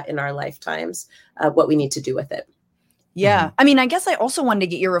like that in our lifetimes, what we need to do with it. Yeah. I mean, I guess I also wanted to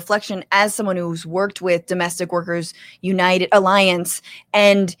get your reflection as someone who's worked with Domestic Workers United Alliance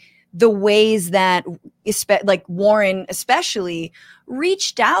and the ways that like Warren especially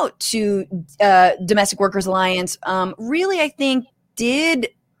reached out to Domestic Workers Alliance, really, I think, did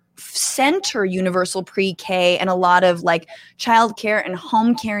center universal pre-K and a lot of like childcare and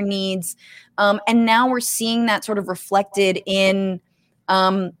home care needs. And now we're seeing that sort of reflected in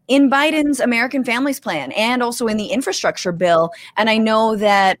Biden's American Families Plan and also in the infrastructure bill. And I know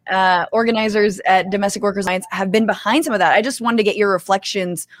that organizers at Domestic Workers Alliance have been behind some of that. I just wanted to get your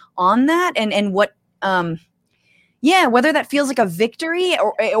reflections on that and what, whether that feels like a victory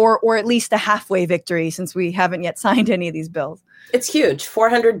or at least a halfway victory since we haven't yet signed any of these bills. It's huge.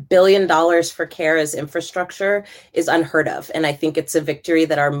 $400 billion for care as infrastructure is unheard of. And I think it's a victory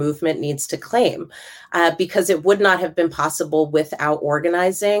that our movement needs to claim because it would not have been possible without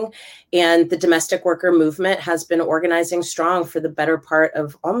organizing. And the domestic worker movement has been organizing strong for the better part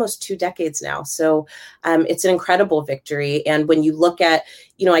of almost 2 decades now. So it's an incredible victory. And when you look at,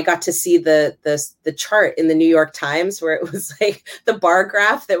 I got to see the chart in the New York Times where it was like the bar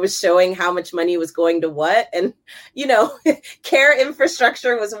graph that was showing how much money was going to what. And, care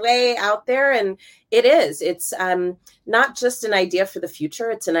infrastructure was way out there. And it is. It's not just an idea for the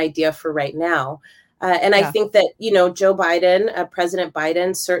future. It's an idea for right now. I think that, Joe Biden, President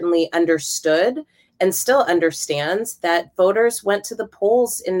Biden certainly understood and still understands that voters went to the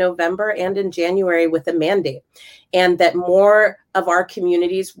polls in November and in January with a mandate, and that more of our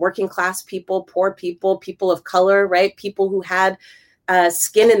communities, working class people, poor people, people of color, right, people who had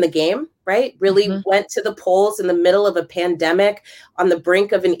skin in the game, right, really went to the polls in the middle of a pandemic, on the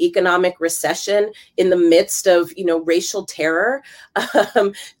brink of an economic recession, in the midst of, racial terror,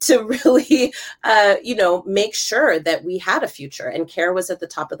 to really, make sure that we had a future, and care was at the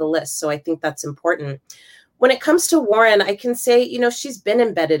top of the list. So I think that's important. When it comes to Warren, I can say, she's been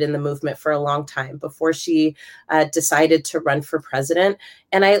embedded in the movement for a long time before she decided to run for president.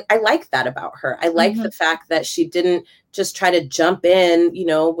 And I like that about her. I like the fact that she didn't just try to jump in,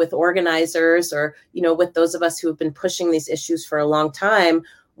 with organizers or, with those of us who have been pushing these issues for a long time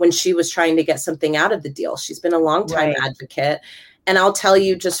when she was trying to get something out of the deal. She's been a long time advocate. And I'll tell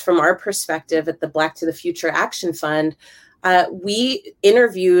you, just from our perspective at the Black to the Future Action Fund, we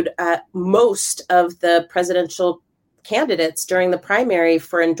interviewed most of the presidential candidates during the primary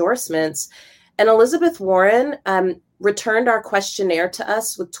for endorsements. And Elizabeth Warren returned our questionnaire to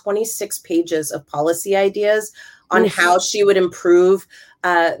us with 26 pages of policy ideas on how she would improve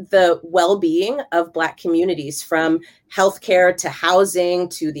the well-being of Black communities, from healthcare to housing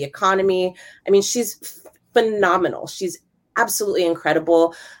to the economy. I mean, she's phenomenal. She's absolutely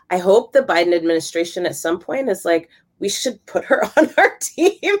incredible. I hope the Biden administration at some point is like, we should put her on our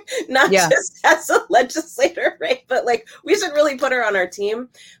team, not just as a legislator, right? But like, we should really put her on our team.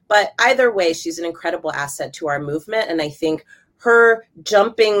 But either way, she's an incredible asset to our movement. And I think her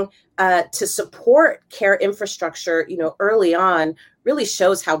jumping to support care infrastructure, early on, really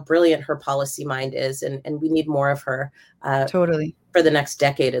shows how brilliant her policy mind is. And we need more of her totally for the next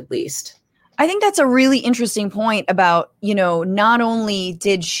decade, at least. I think that's a really interesting point about, not only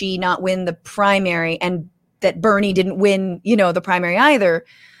did she not win the primary and that Bernie didn't win, the primary either,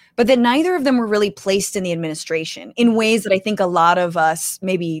 but that neither of them were really placed in the administration in ways that I think a lot of us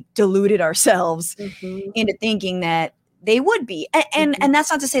maybe deluded ourselves into thinking that they would be. And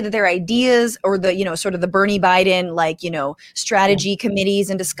that's not to say that their ideas or the, sort of the Bernie Biden, strategy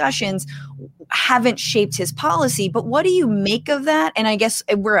committees and discussions haven't shaped his policy. But what do you make of that? And I guess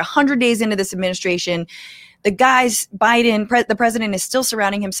we're 100 days into this administration. The guys, Biden, the president is still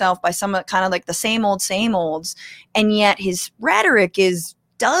surrounding himself by some kind of like the same olds. And yet his rhetoric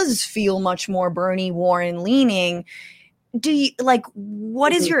does feel much more Bernie Warren leaning.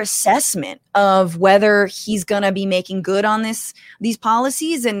 What is your assessment of whether he's going to be making good on these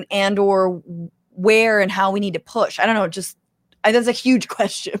policies and or where and how we need to push? I don't know. That's a huge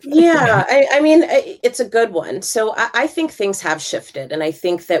question. Yeah, I mean, it's a good one. So I think things have shifted, and I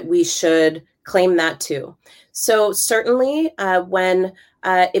think that we should claim that too. So certainly when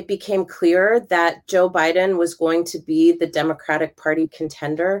it became clear that Joe Biden was going to be the Democratic Party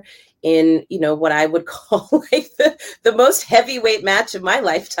contender in, what I would call like the most heavyweight match of my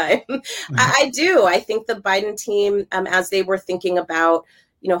lifetime, I think the Biden team, as they were thinking about,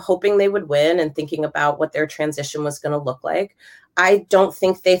 hoping they would win and thinking about what their transition was going to look like, I don't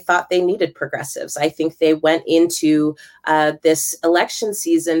think they thought they needed progressives. I think they went into this election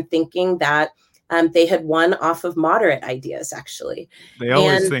season thinking that they had won off of moderate ideas, actually. They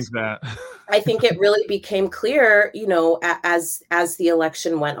always think that. I think it really became clear, as the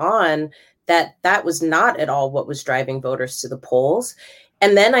election went on, that was not at all what was driving voters to the polls.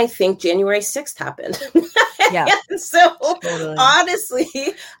 And then I think January 6th happened. Yeah. So totally. Honestly,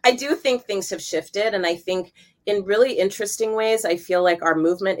 I do think things have shifted. And I think in really interesting ways, I feel like our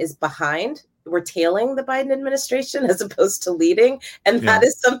movement is behind. We're tailing the Biden administration as opposed to leading. And that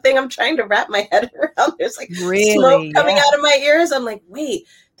is something I'm trying to wrap my head around. There's like smoke coming out of my ears. I'm like, wait,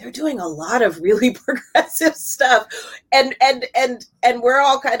 they're doing a lot of really progressive stuff. And we're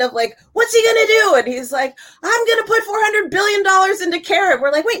all kind of like, what's he going to do? And he's like, I'm going to put $400 billion into care. And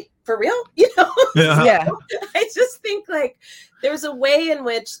we're like, wait, for real? Yeah. I just think like there's a way in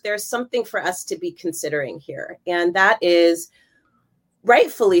which there's something for us to be considering here. And that is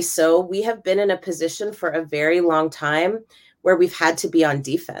rightfully so. We have been in a position for a very long time where we've had to be on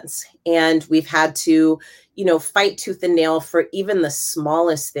defense and we've had to, fight tooth and nail for even the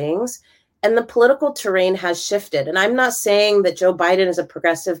smallest things. And the political terrain has shifted. And I'm not saying that Joe Biden is a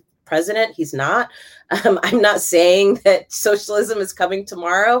progressive president. He's not. I'm not saying that socialism is coming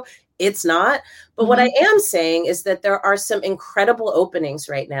tomorrow. It's not. But what I am saying is that there are some incredible openings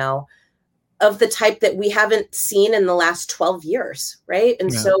right now of the type that we haven't seen in the last 12 years, right?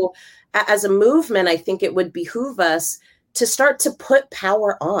 And so as a movement, I think it would behoove us to start to put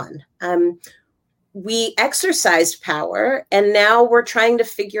power on. We exercised power, and now we're trying to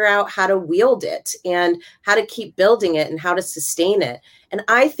figure out how to wield it and how to keep building it and how to sustain it. And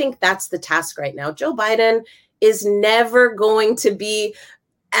I think that's the task right now. Joe Biden is never going to be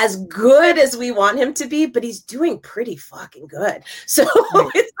as good as we want him to be, but he's doing pretty fucking good. So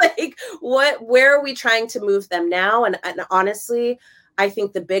it's like, where are we trying to move them now? And honestly, I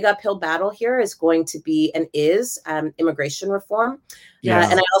think the big uphill battle here is going to be and is immigration reform.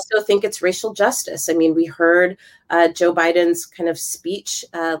 And I also think it's racial justice. I mean, we heard Joe Biden's kind of speech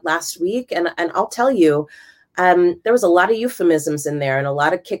last week, and I'll tell you, there was a lot of euphemisms in there and a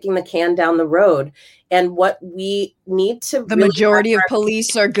lot of kicking the can down the road. And what we need to the majority of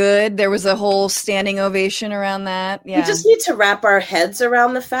police are good. There was a whole standing ovation around that. Yeah. We just need to wrap our heads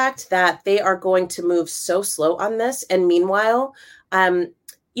around the fact that they are going to move so slow on this. And meanwhile,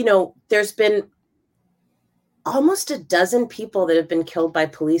 there's been almost a dozen people that have been killed by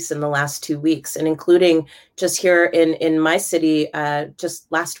police in the last 2 weeks, and including just here in my city just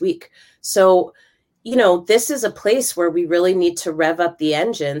last week. So, this is a place where we really need to rev up the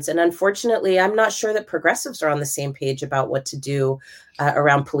engines. And unfortunately, I'm not sure that progressives are on the same page about what to do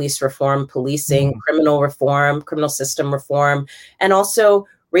around police reform, policing, criminal reform, criminal system reform, and also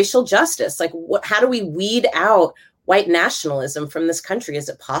racial justice. Like, how do we weed out white nationalism from this country? Is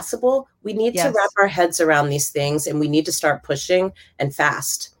it possible? We need to wrap our heads around these things, and we need to start pushing and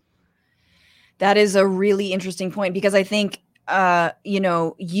fast. That is a really interesting point, because I think,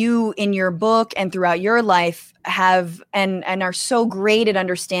 you in your book and throughout your life have and are so great at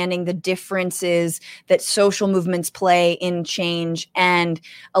understanding the differences that social movements play in change and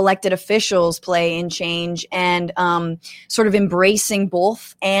elected officials play in change, and sort of embracing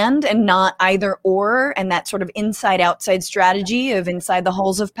both and not either or, and that sort of inside outside strategy of inside the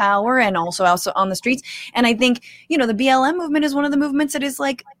halls of power and also on the streets. And I think, the BLM movement is one of the movements that is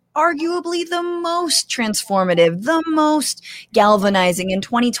like arguably the most transformative, the most galvanizing. In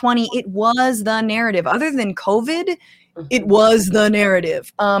 2020, it was the narrative. Other than COVID, it was the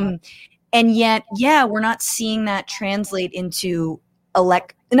narrative. And yet, we're not seeing that translate into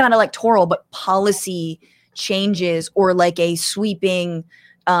not electoral, but policy changes, or like a sweeping,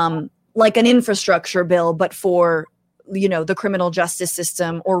 like an infrastructure bill, but for the criminal justice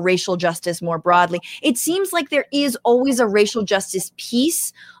system or racial justice more broadly. It seems like there is always a racial justice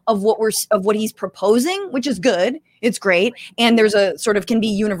piece of what he's proposing, which is good. It's great. And there's a sort of can be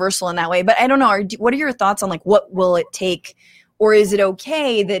universal in that way. But I don't know. What are your thoughts on like, what will it take? Or is it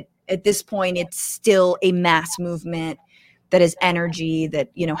okay that at this point, it's still a mass movement that is energy that,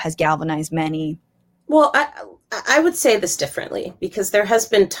 has galvanized many? Well, I would say this differently, because there has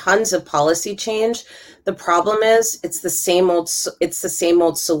been tons of policy change. The problem is it's the same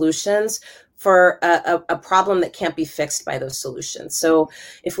old solutions for a problem that can't be fixed by those solutions. So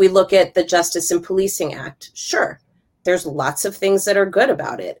if we look at the Justice and Policing Act, sure, there's lots of things that are good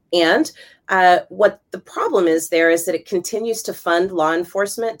about it. And what the problem is there is that it continues to fund law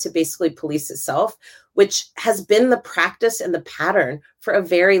enforcement to basically police itself, which has been the practice and the pattern for a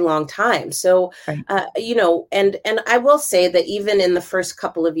very long time. So, and I will say that even in the first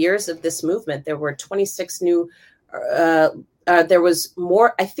couple of years of this movement, there were 26 new, there was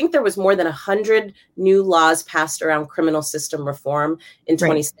more than 100 new laws passed around criminal system reform in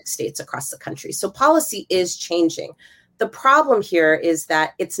 26 states across the country. So policy is changing. the problem here is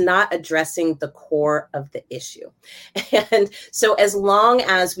that it's not addressing the core of the issue. And so as long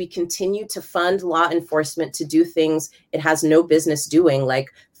as we continue to fund law enforcement to do things it has no business doing, like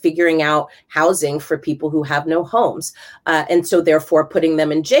figuring out housing for people who have no homes, and so therefore putting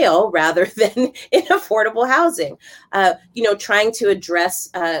them in jail rather than in affordable housing, trying to address,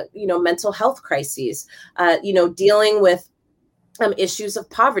 mental health crises, dealing with issues of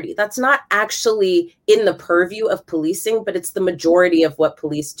poverty. That's not actually in the purview of policing, but it's the majority of what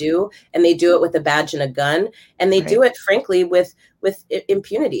police do. And they do it with a badge and a gun. And they do it, frankly, with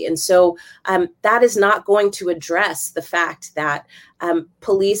impunity. And so that is not going to address the fact that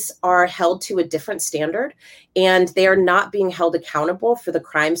police are held to a different standard and they are not being held accountable for the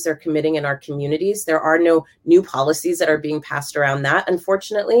crimes they're committing in our communities. There are no new policies that are being passed around that,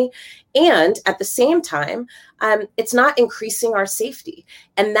 unfortunately. And at the same time, it's not increasing our safety.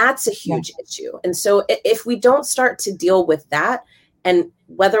 And that's a huge issue. And so if we don't start to deal with that, and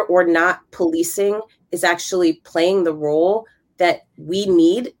whether or not policing is actually playing the role that we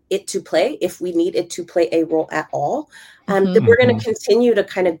need it to play, if we need it to play a role at all, then we're going to continue to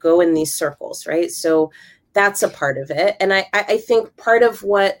kind of go in these circles, right? So that's a part of it. And I think part of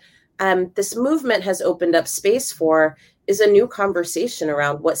what this movement has opened up space for is a new conversation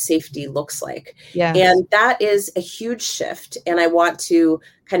around what safety looks like. Yes. And that is a huge shift. And I want to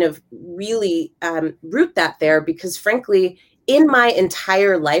kind of really root that there because frankly, in my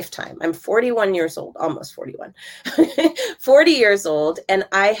entire lifetime, I'm 41 years old, almost 41, 40 years old, and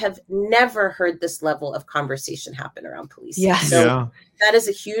I have never heard this level of conversation happen around policing. Yes. So that is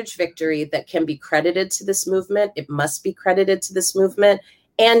a huge victory that can be credited to this movement. It must be credited to this movement.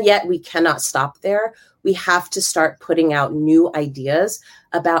 And yet we cannot stop there. We have to start putting out new ideas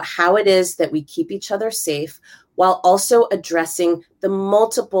about how it is that we keep each other safe while also addressing the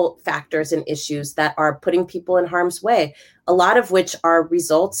multiple factors and issues that are putting people in harm's way, a lot of which are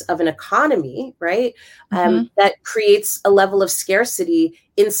results of an economy, right, that creates a level of scarcity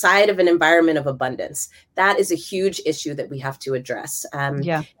inside of an environment of abundance. That is a huge issue that we have to address.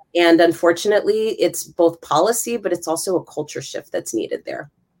 And unfortunately, it's both policy, but it's also a culture shift that's needed there.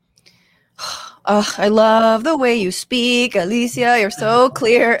 Oh, I love the way you speak, Alicia. You're so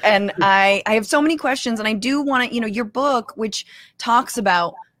clear. And I have so many questions. And I do want to, your book, which talks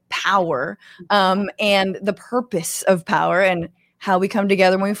about power and the purpose of power and how we come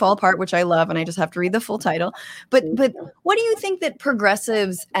together when we fall apart, which I love. And I just have to read the full title. But what do you think that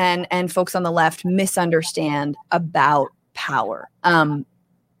progressives and folks on the left misunderstand about power? I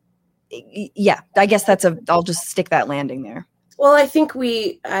guess I'll just stick that landing there. Well, I think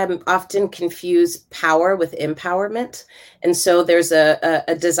we often confuse power with empowerment. And so there's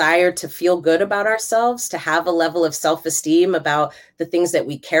a desire to feel good about ourselves, to have a level of self-esteem about the things that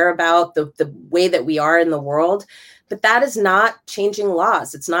we care about, the way that we are in the world. But that is not changing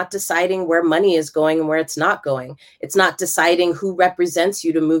laws. It's not deciding where money is going and where it's not going. It's not deciding who represents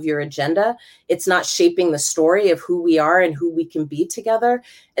you to move your agenda. It's not shaping the story of who we are and who we can be together.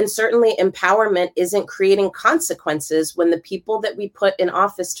 And certainly empowerment isn't creating consequences when the people that we put in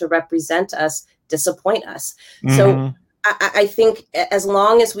office to represent us disappoint us. So I think as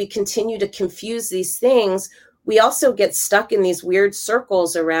long as we continue to confuse these things, we also get stuck in these weird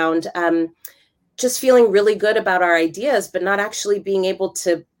circles around just feeling really good about our ideas, but not actually being able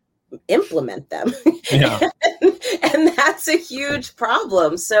to implement them. And that's a huge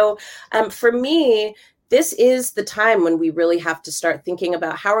problem. So for me, this is the time when we really have to start thinking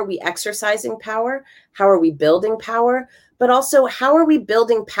about how are we exercising power? How are we building power? But also, how are we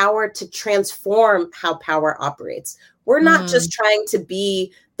building power to transform how power operates? We're not just trying to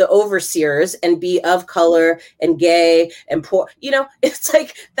be the overseers and be of color and gay and poor. It's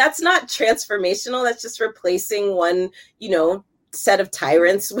like, that's not transformational. That's just replacing one, set of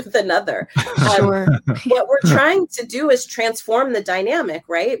tyrants with another. Sure. What we're trying to do is transform the dynamic,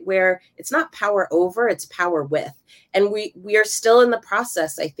 right? Where it's not power over, it's power with. And we are still in the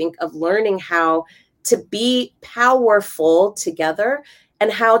process, I think, of learning how to be powerful together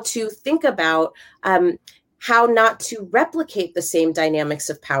and how to think about how not to replicate the same dynamics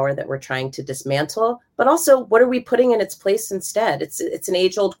of power that we're trying to dismantle, but also what are we putting in its place instead? It's an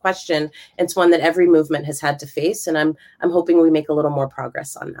age-old question. It's one that every movement has had to face, and I'm hoping we make a little more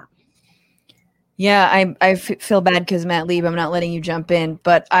progress on that. Yeah, I feel bad because Matt Lieb, I'm not letting you jump in,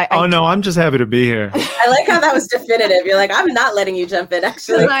 but no, I'm just happy to be here. I like how that was definitive. You're like, I'm not letting you jump in,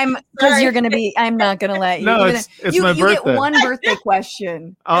 actually. Because you're going to be, I'm not going to let you. No, it's my birthday. You get one birthday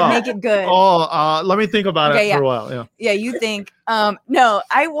question. Make it good. Let me think about it for a while. Yeah, you think. No,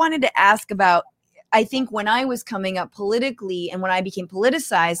 I wanted to ask about, I think when I was coming up politically and when I became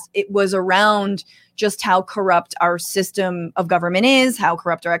politicized, it was around just how corrupt our system of government is, how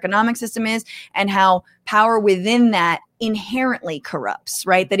corrupt our economic system is, and how power within that inherently corrupts,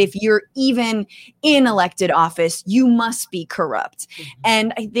 right? That if you're even in elected office, you must be corrupt.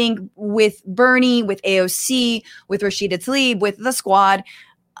 And I think with Bernie, with AOC, with Rashida Tlaib, with the squad,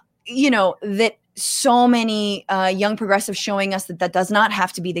 that so many young progressives showing us that does not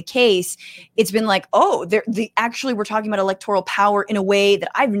have to be the case. It's been like, actually we're talking about electoral power in a way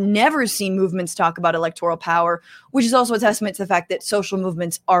that I've never seen movements talk about electoral power, which is also a testament to the fact that social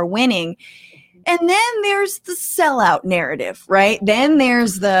movements are winning. And then there's the sellout narrative, right? Then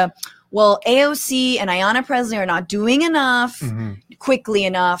there's AOC and Ayanna Pressley are not doing enough quickly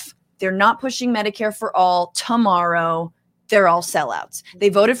enough. They're not pushing Medicare for all tomorrow. They're all sellouts. They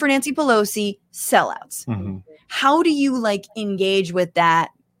voted for Nancy Pelosi, sellouts. Mm-hmm. How do you engage with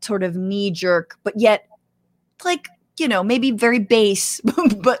that sort of knee jerk, but yet maybe very base,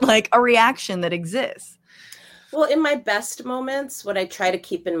 but a reaction that exists? Well, in my best moments, what I try to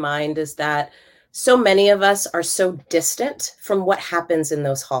keep in mind is that so many of us are so distant from what happens in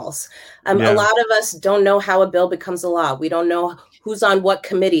those halls. A lot of us don't know how a bill becomes a law. We don't know who's on what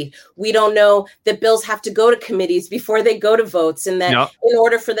committee. We don't know that bills have to go to committees before they go to votes, and that in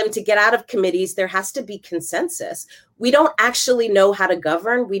order for them to get out of committees, there has to be consensus. We don't actually know how to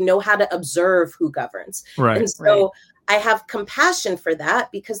govern. We know how to observe who governs. Right. And so I have compassion for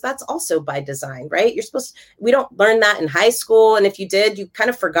that, because that's also by design, right? We don't learn that in high school. And if you did, you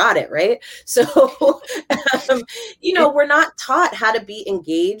kind of forgot it, right? So, we're not taught how to be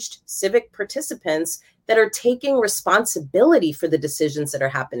engaged civic participants that are taking responsibility for the decisions that are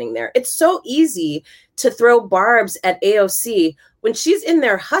happening there. It's so easy to throw barbs at AOC when she's in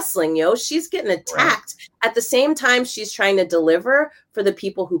there hustling, she's getting attacked at the same time she's trying to deliver for the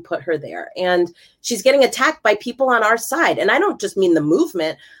people who put her there. And she's getting attacked by people on our side. And I don't just mean the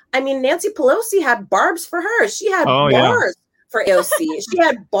movement. I mean, Nancy Pelosi had barbs for her. She had bars for AOC. She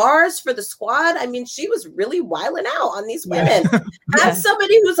had bars for the squad. I mean, she was really wilding out on these women. As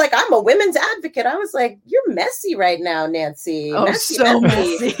somebody who's like, I'm a women's advocate, I was like, you're messy right now, Nancy. Oh, messy. So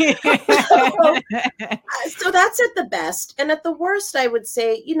that's at the best. And at the worst, I would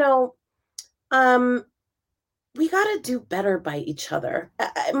say, we got to do better by each other.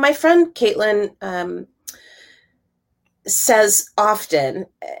 My friend Caitlin says often,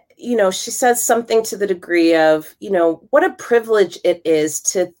 she says something to the degree of, what a privilege it is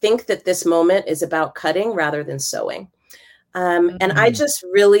to think that this moment is about cutting rather than sewing. And I just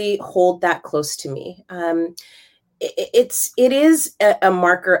really hold that close to me. It is a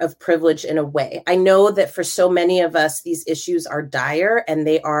marker of privilege in a way. I know that for so many of us, these issues are dire and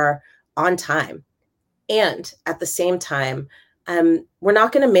they are on time. And at the same time, we're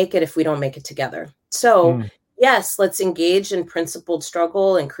not going to make it if we don't make it together. So yes, let's engage in principled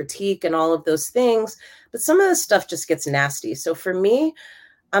struggle and critique and all of those things. But some of this stuff just gets nasty. So for me,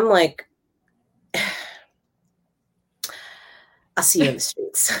 I'm like, I'll see you in the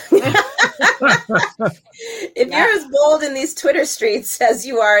streets. If you're as bold in these Twitter streets as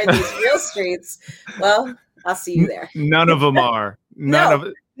you are in these real streets, well, I'll see you there. None of them are.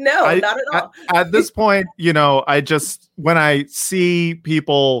 No, not at all. At this point, when I see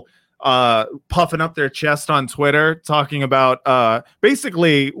people puffing up their chest on Twitter, talking about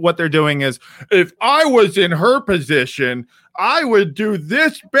basically what they're doing is, if I was in her position, I would do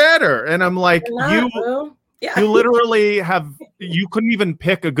this better. And I'm like, you literally you couldn't even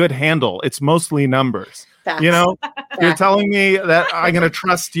pick a good handle. It's mostly numbers. Facts. You're telling me that I'm going to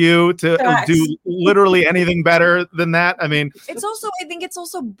trust you to do literally anything better than that. I mean, I think it's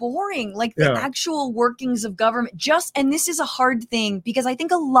also boring, the actual workings of government. And this is a hard thing, because I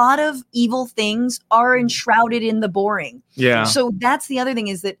think a lot of evil things are enshrouded in the boring. Yeah. So that's the other thing,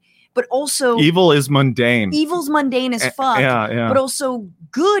 is that, but also evil is mundane. Evil's mundane as fuck. But also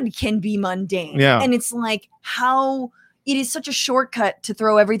good can be mundane. Yeah. And it's like how it is such a shortcut to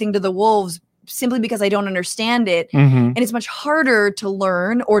throw everything to the wolves, simply because I don't understand it. And it's much harder to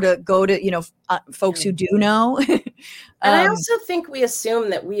learn or to go to, folks who do know. And I also think we assume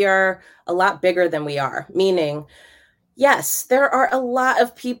that we are a lot bigger than we are, meaning, yes, there are a lot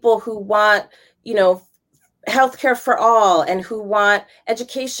of people who want, healthcare for all and who want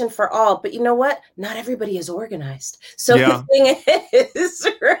education for all. But you know what? Not everybody is organized. So the thing is,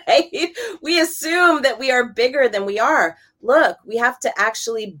 right? We assume that we are bigger than we are. Look, we have to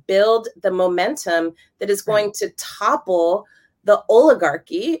actually build the momentum that is going to topple the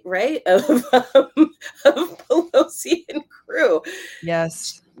oligarchy, right, of Pelosi and crew.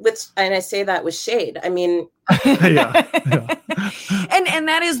 Yes. And I say that with shade. I mean, And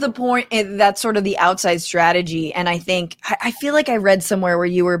that is the point. That's sort of the outside strategy. And I feel like I read somewhere where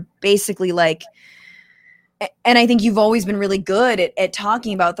you were basically like, and I think you've always been really good at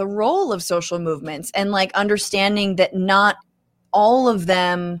talking about the role of social movements and like understanding that not all of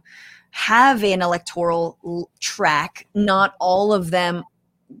them have an electoral track. Not all of them,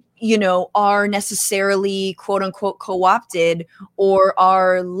 are necessarily quote unquote co-opted or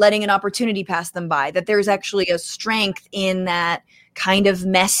are letting an opportunity pass them by, that there's actually a strength in that kind of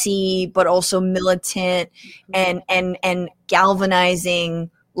messy, but also militant and galvanizing,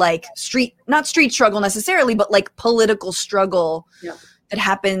 like not street struggle necessarily, but like political struggle that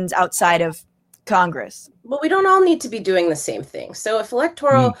happens outside of Congress. Well, we don't all need to be doing the same thing. So if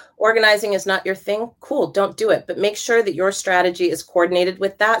electoral organizing is not your thing, cool, don't do it. But make sure that your strategy is coordinated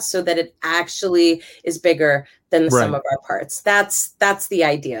with that so that it actually is bigger than the sum of our parts. That's the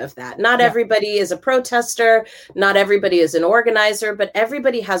idea of that. Not everybody is a protester. Not everybody is an organizer, but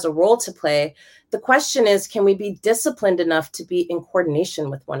everybody has a role to play. The question is, can we be disciplined enough to be in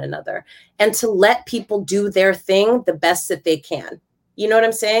coordination with one another and to let people do their thing the best that they can? You know what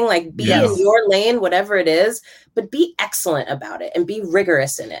I'm saying? Like be in your lane, whatever it is, but be excellent about it and be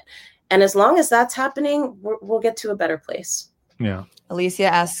rigorous in it. And as long as that's happening, we'll get to a better place. Yeah. Alicia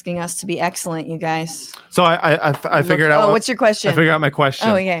asking us to be excellent, you guys. So I figured out. Oh, what's your question? I figured out my question.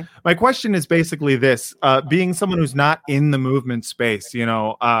 Oh, okay. My question is basically this: being someone who's not in the movement space,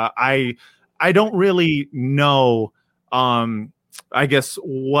 I don't really know. I guess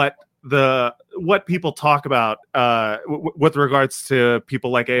what people talk about with regards to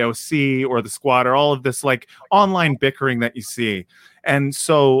people like AOC or the Squad or all of this like online bickering that you see. And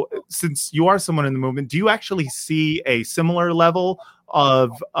so since you are someone in the movement, do you actually see a similar level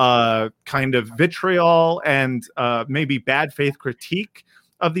of kind of vitriol and maybe bad faith critique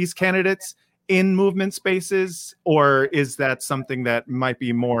of these candidates in movement spaces? Or is that something that might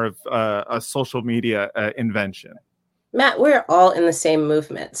be more of a social media invention? Matt, we're all in the same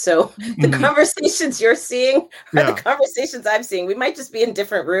movement. So the conversations you're seeing are the conversations I'm seeing. We might just be in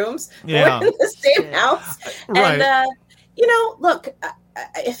different rooms. Yeah. We're in the same house. Right. And, look,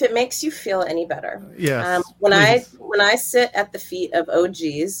 if it makes you feel any better. Yes, when I sit at the feet of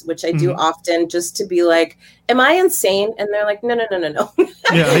OGs, which I do often just to be like, am I insane? And they're like, no.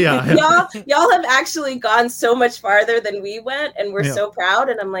 Y'all have actually gone so much farther than we went. And we're so proud.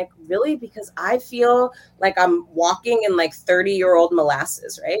 And I'm like, really? Because I feel like I'm walking in like 30-year-old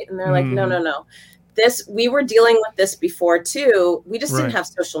molasses. Right. And they're like, no. We were dealing with this before too. We just didn't have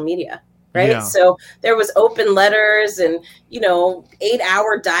social media. Right. Yeah. So there was open letters and,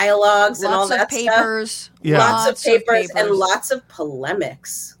 8-hour dialogues and all that papers, stuff. Yeah. Lots of papers and lots of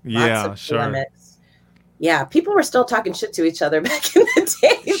polemics. Polemics. Yeah. People were still talking shit to each other back in the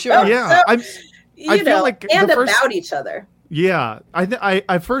day. Sure. Yeah. I feel like about each other. Yeah,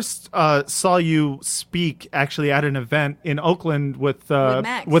 I first saw you speak actually at an event in Oakland with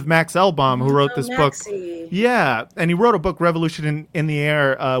Max Elbaum, who wrote this book. Yeah, and he wrote a book, Revolution in the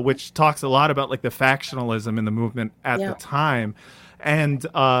Air, which talks a lot about like the factionalism in the movement at the time. And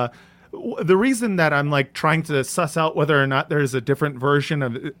the reason that I'm like trying to suss out whether or not there's a different version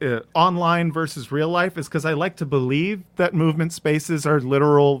of online versus real life is because I like to believe that movement spaces are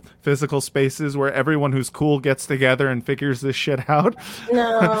literal physical spaces where everyone who's cool gets together and figures this shit out.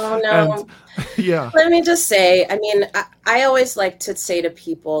 No. Yeah. Let me just say, I always like to say to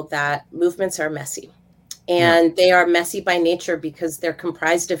people that movements are messy. And they are messy by nature because they're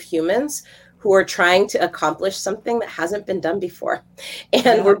comprised of humans who are trying to accomplish something that hasn't been done before.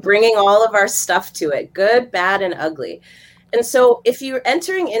 And we're bringing all of our stuff to it, good, bad, and ugly. And so if you're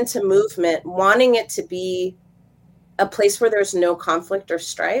entering into movement, wanting it to be a place where there's no conflict or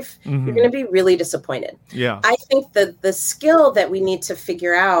strife, you're going to be really disappointed. Yeah. I think that the skill that we need to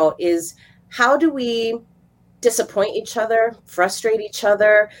figure out is how do we disappoint each other, frustrate each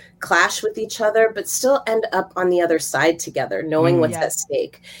other, clash with each other, but still end up on the other side together, knowing what's at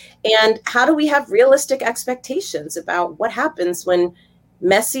stake. And how do we have realistic expectations about what happens when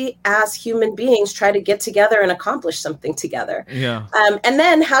messy ass human beings try to get together and accomplish something together? Yeah. And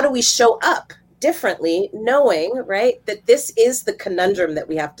then how do we show up differently, knowing, right, that this is the conundrum that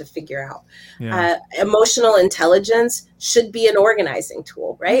we have to figure out. Yeah. Emotional intelligence should be an organizing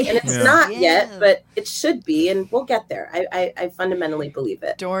tool, right? And it's not yet, but it should be, and we'll get there. I fundamentally believe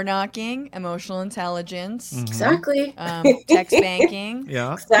it. Door knocking, emotional intelligence. Exactly. Text banking.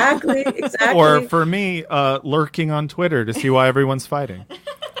 Yeah. Exactly. Or for me, lurking on Twitter to see why everyone's fighting.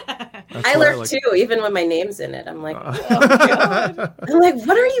 I lurk too, even when my name's in it. I'm like, I'm like,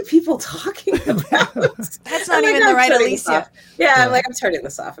 what are you people talking about? That's not even the right Alicia. Yeah, I'm like, I'm turning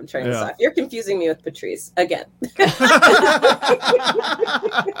this off. This off. You're confusing me with Patrice again.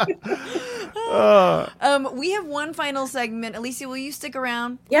 We have one final segment. Alicia, will you stick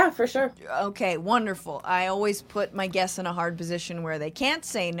around? Yeah, for sure. Okay, wonderful. I always put my guests in a hard position where they can't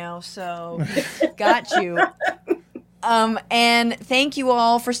say no, so got you. And thank you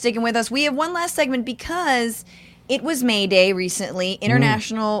all for sticking with us. We have one last segment because it was May Day recently,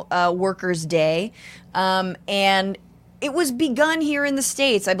 International Workers' Day, and it was begun here in the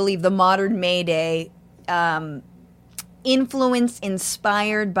States, I believe, the modern May Day,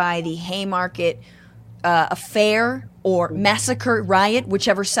 inspired by the Haymarket affair or massacre riot,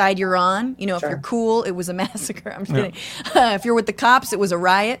 whichever side you're on. You know, if you're cool, it was a massacre. I'm just kidding. If you're with the cops, it was a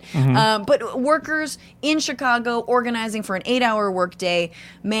riot. But workers in Chicago organizing for an 8-hour workday.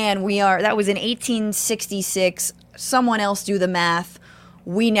 Man, that was in 1866. Someone else do the math.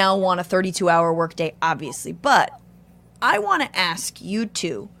 We now want a 32-hour workday, obviously. But I want to ask you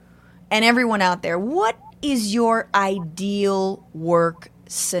two and everyone out there, what is your ideal work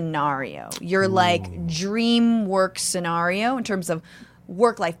scenario? Your like dream work scenario in terms of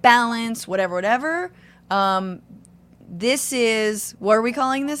work-life balance, whatever. This is, what are we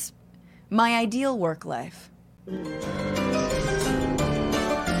calling this? My ideal work life.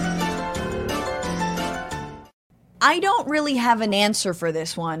 I don't really have an answer for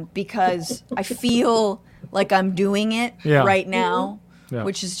this one because I feel like I'm doing it right now. Yeah.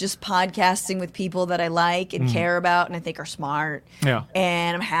 Which is just podcasting with people that I like and care about and I think are smart. Yeah.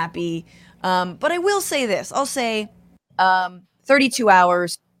 And I'm happy. But I will say this. I'll say 32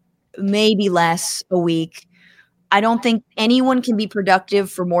 hours, maybe less a week. I don't think anyone can be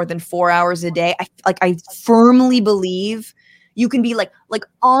productive for more than 4 hours a day. I firmly believe you can be like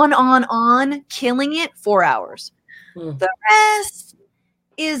on, killing it 4 hours. The rest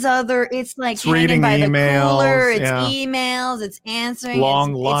is it's like it's reading by emails, the cooler, it's emails, it's answering,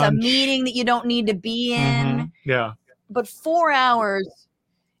 lunch. It's a meeting that you don't need to be in. Yeah. But 4 hours,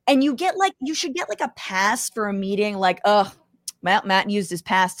 and you should get like a pass for a meeting, like, Matt used his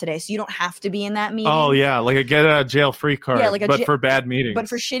pass today, so you don't have to be in that meeting. Oh yeah, like a get out of jail free card, but for bad meetings. But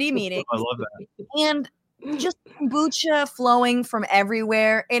for shitty meetings. I love that. And just kombucha flowing from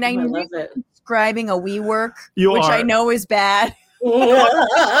everywhere. And I love it. Describing a WeWork, which I know is bad.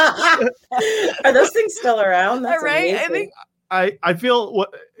 Are those things still around? That's right. Amazing. I think I feel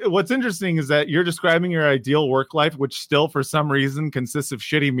what's interesting is that you're describing your ideal work life, which still for some reason consists of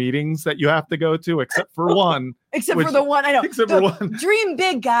shitty meetings that you have to go to, except for one. For the one, I know. Except for one. Dream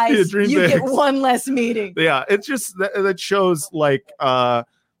big, guys. Yeah, you get one less meeting. Yeah, it's just that shows like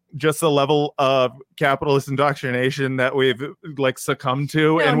just the level of capitalist indoctrination that we've like succumbed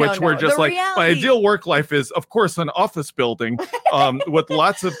to, we're just the like reality. My ideal work life is, of course, an office building with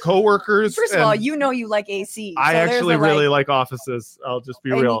lots of coworkers. First of all, you like AC. I actually really like offices. I'll just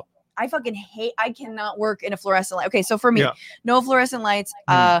be real. I fucking I cannot work in a fluorescent light. Okay, so for me, no fluorescent lights,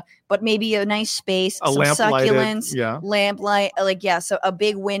 but maybe a nice space, some lamp succulents, lighted, lamp light, so a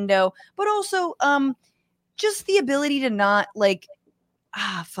big window, but also just the ability to not like,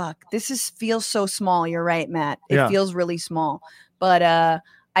 this feels so small. You're right, Matt. It feels really small. But I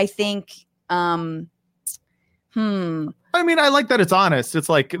think I mean, I like that it's honest. It's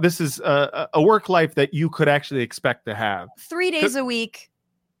like this is a work life that you could actually expect to have. 3 days a week.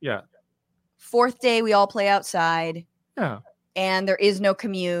 Yeah. 4th day we all play outside. Yeah. And there is no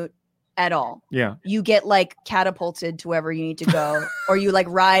commute at all. Yeah. You get like catapulted to wherever you need to go, or you like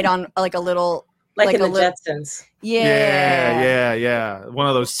ride on like a little like in the Jetsons. Yeah. One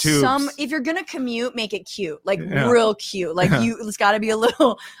of those tubes. If you're gonna commute, make it cute, like real cute. Like it's got to be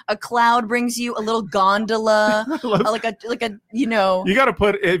a cloud brings you a little gondola, like a you got to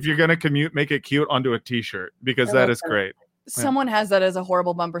put, if you're gonna commute, make it cute onto a t-shirt, because that is great. Someone has that as a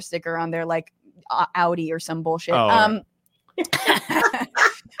horrible bumper sticker on their like Audi or some bullshit. Right.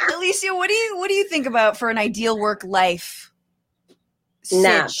 Alicia, what do you think about for an ideal work life?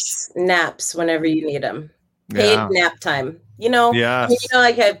 Naps whenever you need them. Paid nap time. Yes.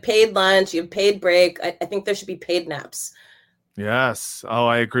 Like you have paid lunch, you have paid break. I think there should be paid naps. Yes. Oh,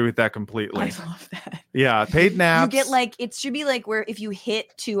 I agree with that completely. I love that. Yeah, paid naps. You get it should be like where if you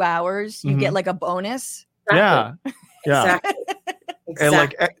hit 2 hours, you get like a bonus. Exactly. Yeah. And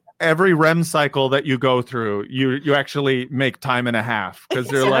like every REM cycle that you go through, you actually make time and a half, because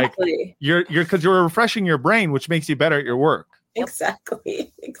they're like you're you're refreshing your brain, which makes you better at your work.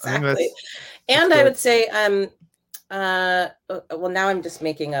 Exactly. And I would say well, now I'm just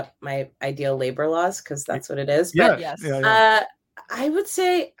making up my ideal labor laws, because that's what it is. But I would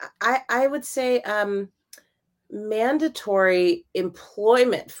say mandatory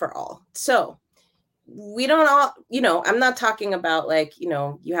employment for all. So we don't all, I'm not talking about like,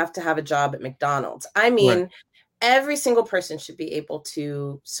 you have to have a job at McDonald's. I mean, every single person should be able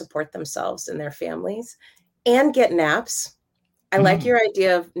to support themselves and their families and get naps. I like your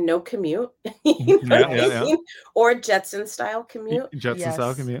idea of no commute, or Jetson style commute.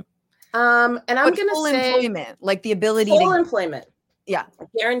 Style commute. And I'm going to say employment, like the ability full employment. Yeah.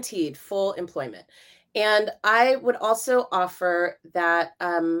 Guaranteed full employment. And I would also offer that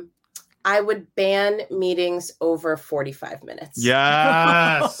I would ban meetings over 45 minutes.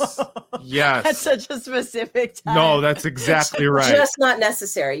 Yes. Yes. That's such a specific time. No, that's exactly right. Just not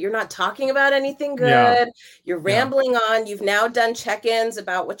necessary. You're not talking about anything good. Yeah. You're rambling on. You've now done check-ins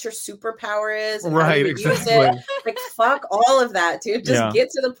about what your superpower is. And how you use it. Like, fuck all of that, dude. Just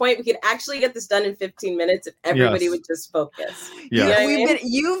get to the point. We could actually get this done in 15 minutes if everybody would just focus. Yeah.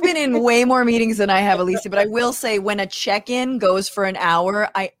 You've been in way more meetings than I have, Alicia, but I will say when a check-in goes for an hour,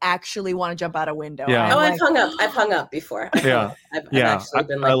 I actually want to jump out a window. Yeah. I've hung up before. I've actually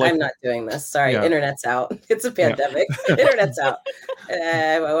been like, I'm not doing this. Sorry, internet's out. It's a pandemic. Internet's out.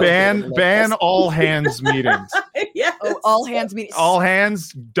 Ban all hands meetings. Yes. Oh, all hands meetings. All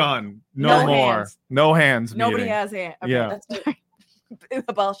hands done. No more. Hands. No hands. Nobody meeting. has hands. Okay, yeah.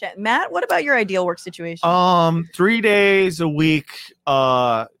 Bullshit. Matt, what about your ideal work situation? 3 days a week.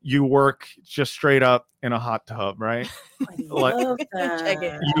 You work just straight up in a hot tub, right? Love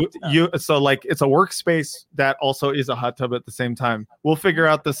that. So like it's a workspace that also is a hot tub at the same time. We'll figure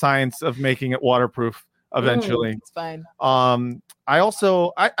out the science of making it waterproof eventually. It's fine. I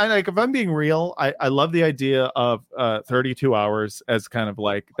also like, if I'm being real, I love the idea of 32 hours as kind of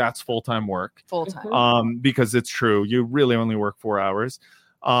like that's full-time work. Full-time. Because it's true. You really only work 4 hours.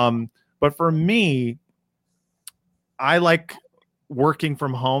 But for me, I like working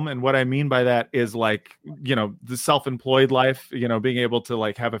from home. And what I mean by that is like, the self-employed life, being able to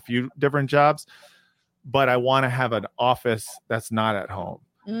like have a few different jobs, but I want to have an office that's not at home.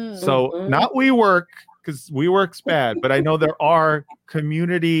 So not WeWork, because WeWork's bad, but I know there are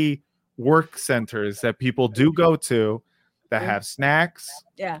community work centers that people do go to that have snacks.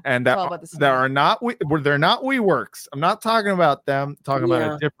 Yeah. And that are not they're not WeWorks. I'm not talking about them, I'm talking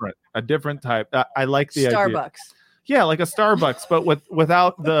about a different type. I like the Starbucks. idea. Yeah, like a Starbucks, but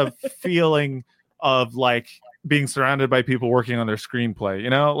without the feeling of like being surrounded by people working on their screenplay,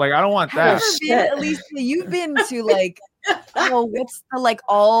 like I don't want that. Alicia, you've been to like what's the like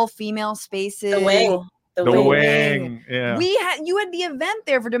all female spaces? The wing. Yeah. You had the event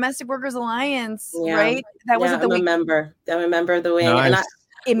there for Domestic Workers Alliance, right? That was at the wing. I'm a member of the wing. Nice. And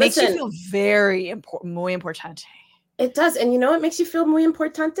it makes you feel very important, muy importante. It does. And what makes you feel muy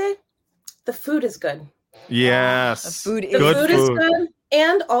importante? The food is good. Yes. The food is good.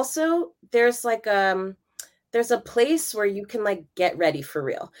 And also there's like there's a place where you can like get ready for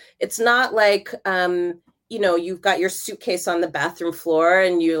real. It's not like you've got your suitcase on the bathroom floor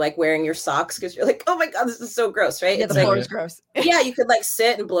and you're like wearing your socks because you're like, oh my God, this is so gross, right? Yeah, it's the floor is gross. Yeah, you could like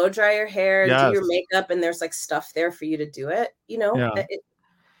sit and blow dry your hair, do your makeup, and there's like stuff there for you to do it,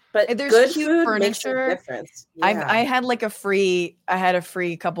 But there's good cute food furniture. Makes a difference. Yeah. I had a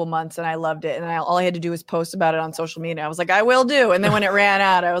free couple months and I loved it. And all I had to do was post about it on social media. I was like, I will do. And then when it ran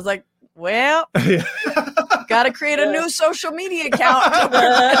out, I was like, well, got to create a new social media account. But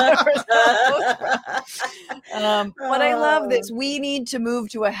I love this. We need to move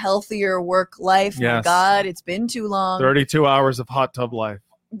to a healthier work life. Yes. My God, it's been too long. 32 hours of hot tub life.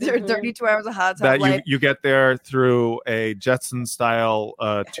 32 hours of hot tub life. You get there through a Jetson style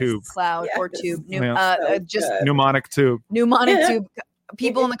tube. Cloud or tube. Pneumonic tube. Pneumonic tube.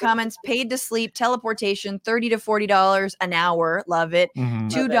 People in the comments, paid to sleep, teleportation, $30 to $40 an hour. Love it. Mm-hmm.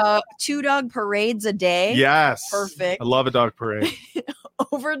 Two dog parades a day. Yes. Perfect. I love a dog parade.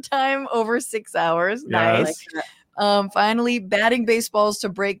 Overtime over 6 hours. Yes. Nice. Finally, batting baseballs to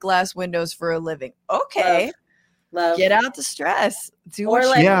break glass windows for a living. Okay. Love. Get out the stress. Or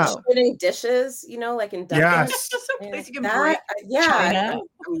like spinning dishes, like in Dunkin'. Yes.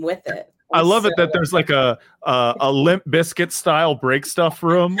 I'm with it. I love it that there's like a Limp Biscuit style break stuff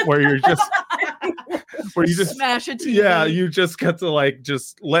room where you just smash a TV. Yeah, you just get to like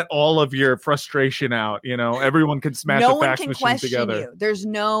just let all of your frustration out. Everyone can smash a fax machine together. You. There's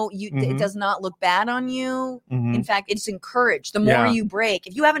it does not look bad on you. Mm-hmm. In fact, it's encouraged. The more you break,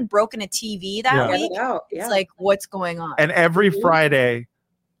 if you haven't broken a TV that week, it's like, what's going on? And every Friday,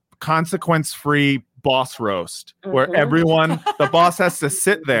 consequence-free boss roast where the boss has to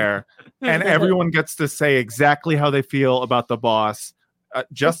sit there and everyone gets to say exactly how they feel about the boss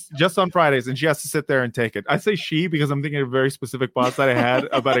just on Fridays, and she has to sit there and take it. I say she because I'm thinking of a very specific boss that I had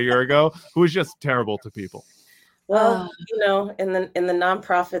about a year ago who was just terrible to people. Well, you know, in the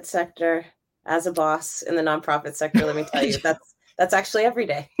nonprofit sector, as a boss in the nonprofit sector, let me tell you, that's actually every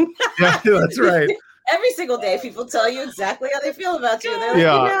day. Yeah, that's right. Every single day, people tell you exactly how they feel about you. They're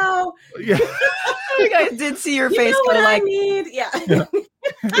like, yeah. You guys did see your face know go what like, I need. Yeah.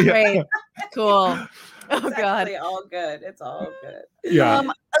 great, cool. Oh It's God, actually all good. It's all good. Yeah.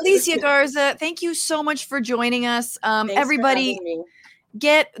 Alicia Garza, thank you so much for joining us. Thanks Everybody, for having me.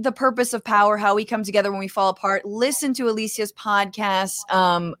 get the purpose of power, how we come together when we fall apart. Listen to Alicia's podcast.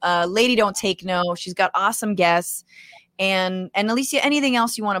 Lady Don't Take No. She's got awesome guests. And Alicia, anything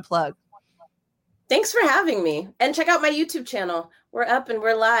else you want to plug? Thanks for having me. And check out my YouTube channel. We're up and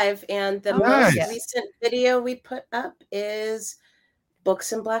we're live. And the most recent video we put up is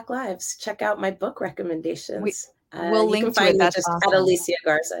Books and Black Lives. Check out my book recommendations. We'll link can to find it. me That's just awesome. at Alicia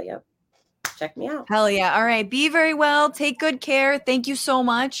Garza. Yep. Check me out. Hell yeah. All right. Be very well. Take good care. Thank you so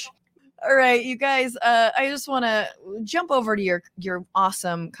much. All right, you guys. I just want to jump over to your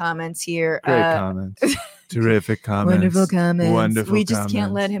awesome comments here. Great comments. Terrific comments. Wonderful comments. Wonderful we just comments.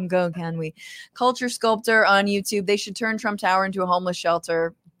 can't let him go, can we? Culture Sculptor on YouTube. They should turn Trump Tower into a homeless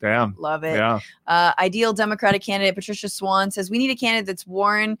shelter. Damn. Love it. Yeah. Ideal Democratic candidate Patricia Swan says we need a candidate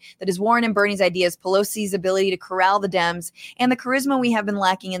that is Warren and Bernie's ideas, Pelosi's ability to corral the Dems, and the charisma we have been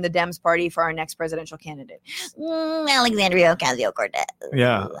lacking in the Dems party for our next presidential candidate. Alexandria Ocasio-Cortez.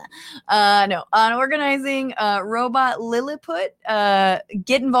 Yeah. No. On organizing, Robot Lilliput,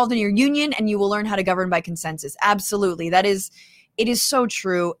 get involved in your union and you will learn how to govern by consensus. Absolutely. It is so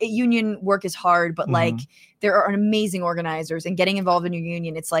true. Union work is hard, but like there are amazing organizers, and getting involved in your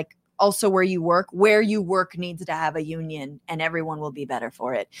union, it's like also where you work needs to have a union, and everyone will be better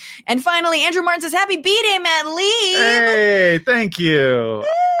for it. And finally, Andrew Martin says, happy B-Day, Matt Lieb. Hey, thank you.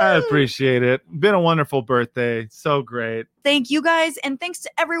 I appreciate it. Been a wonderful birthday. So great. Thank you guys. And thanks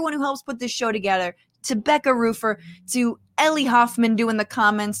to everyone who helps put this show together, to Becca Roofer, to Ellie Hoffman doing the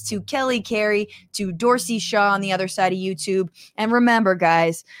comments, to Kelly Carey, to Dorsey Shaw on the other side of YouTube. And remember,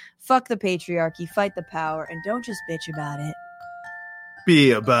 guys, fuck the patriarchy, fight the power, and don't just bitch about it.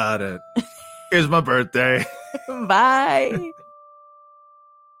 Be about it. Here's my birthday. Bye.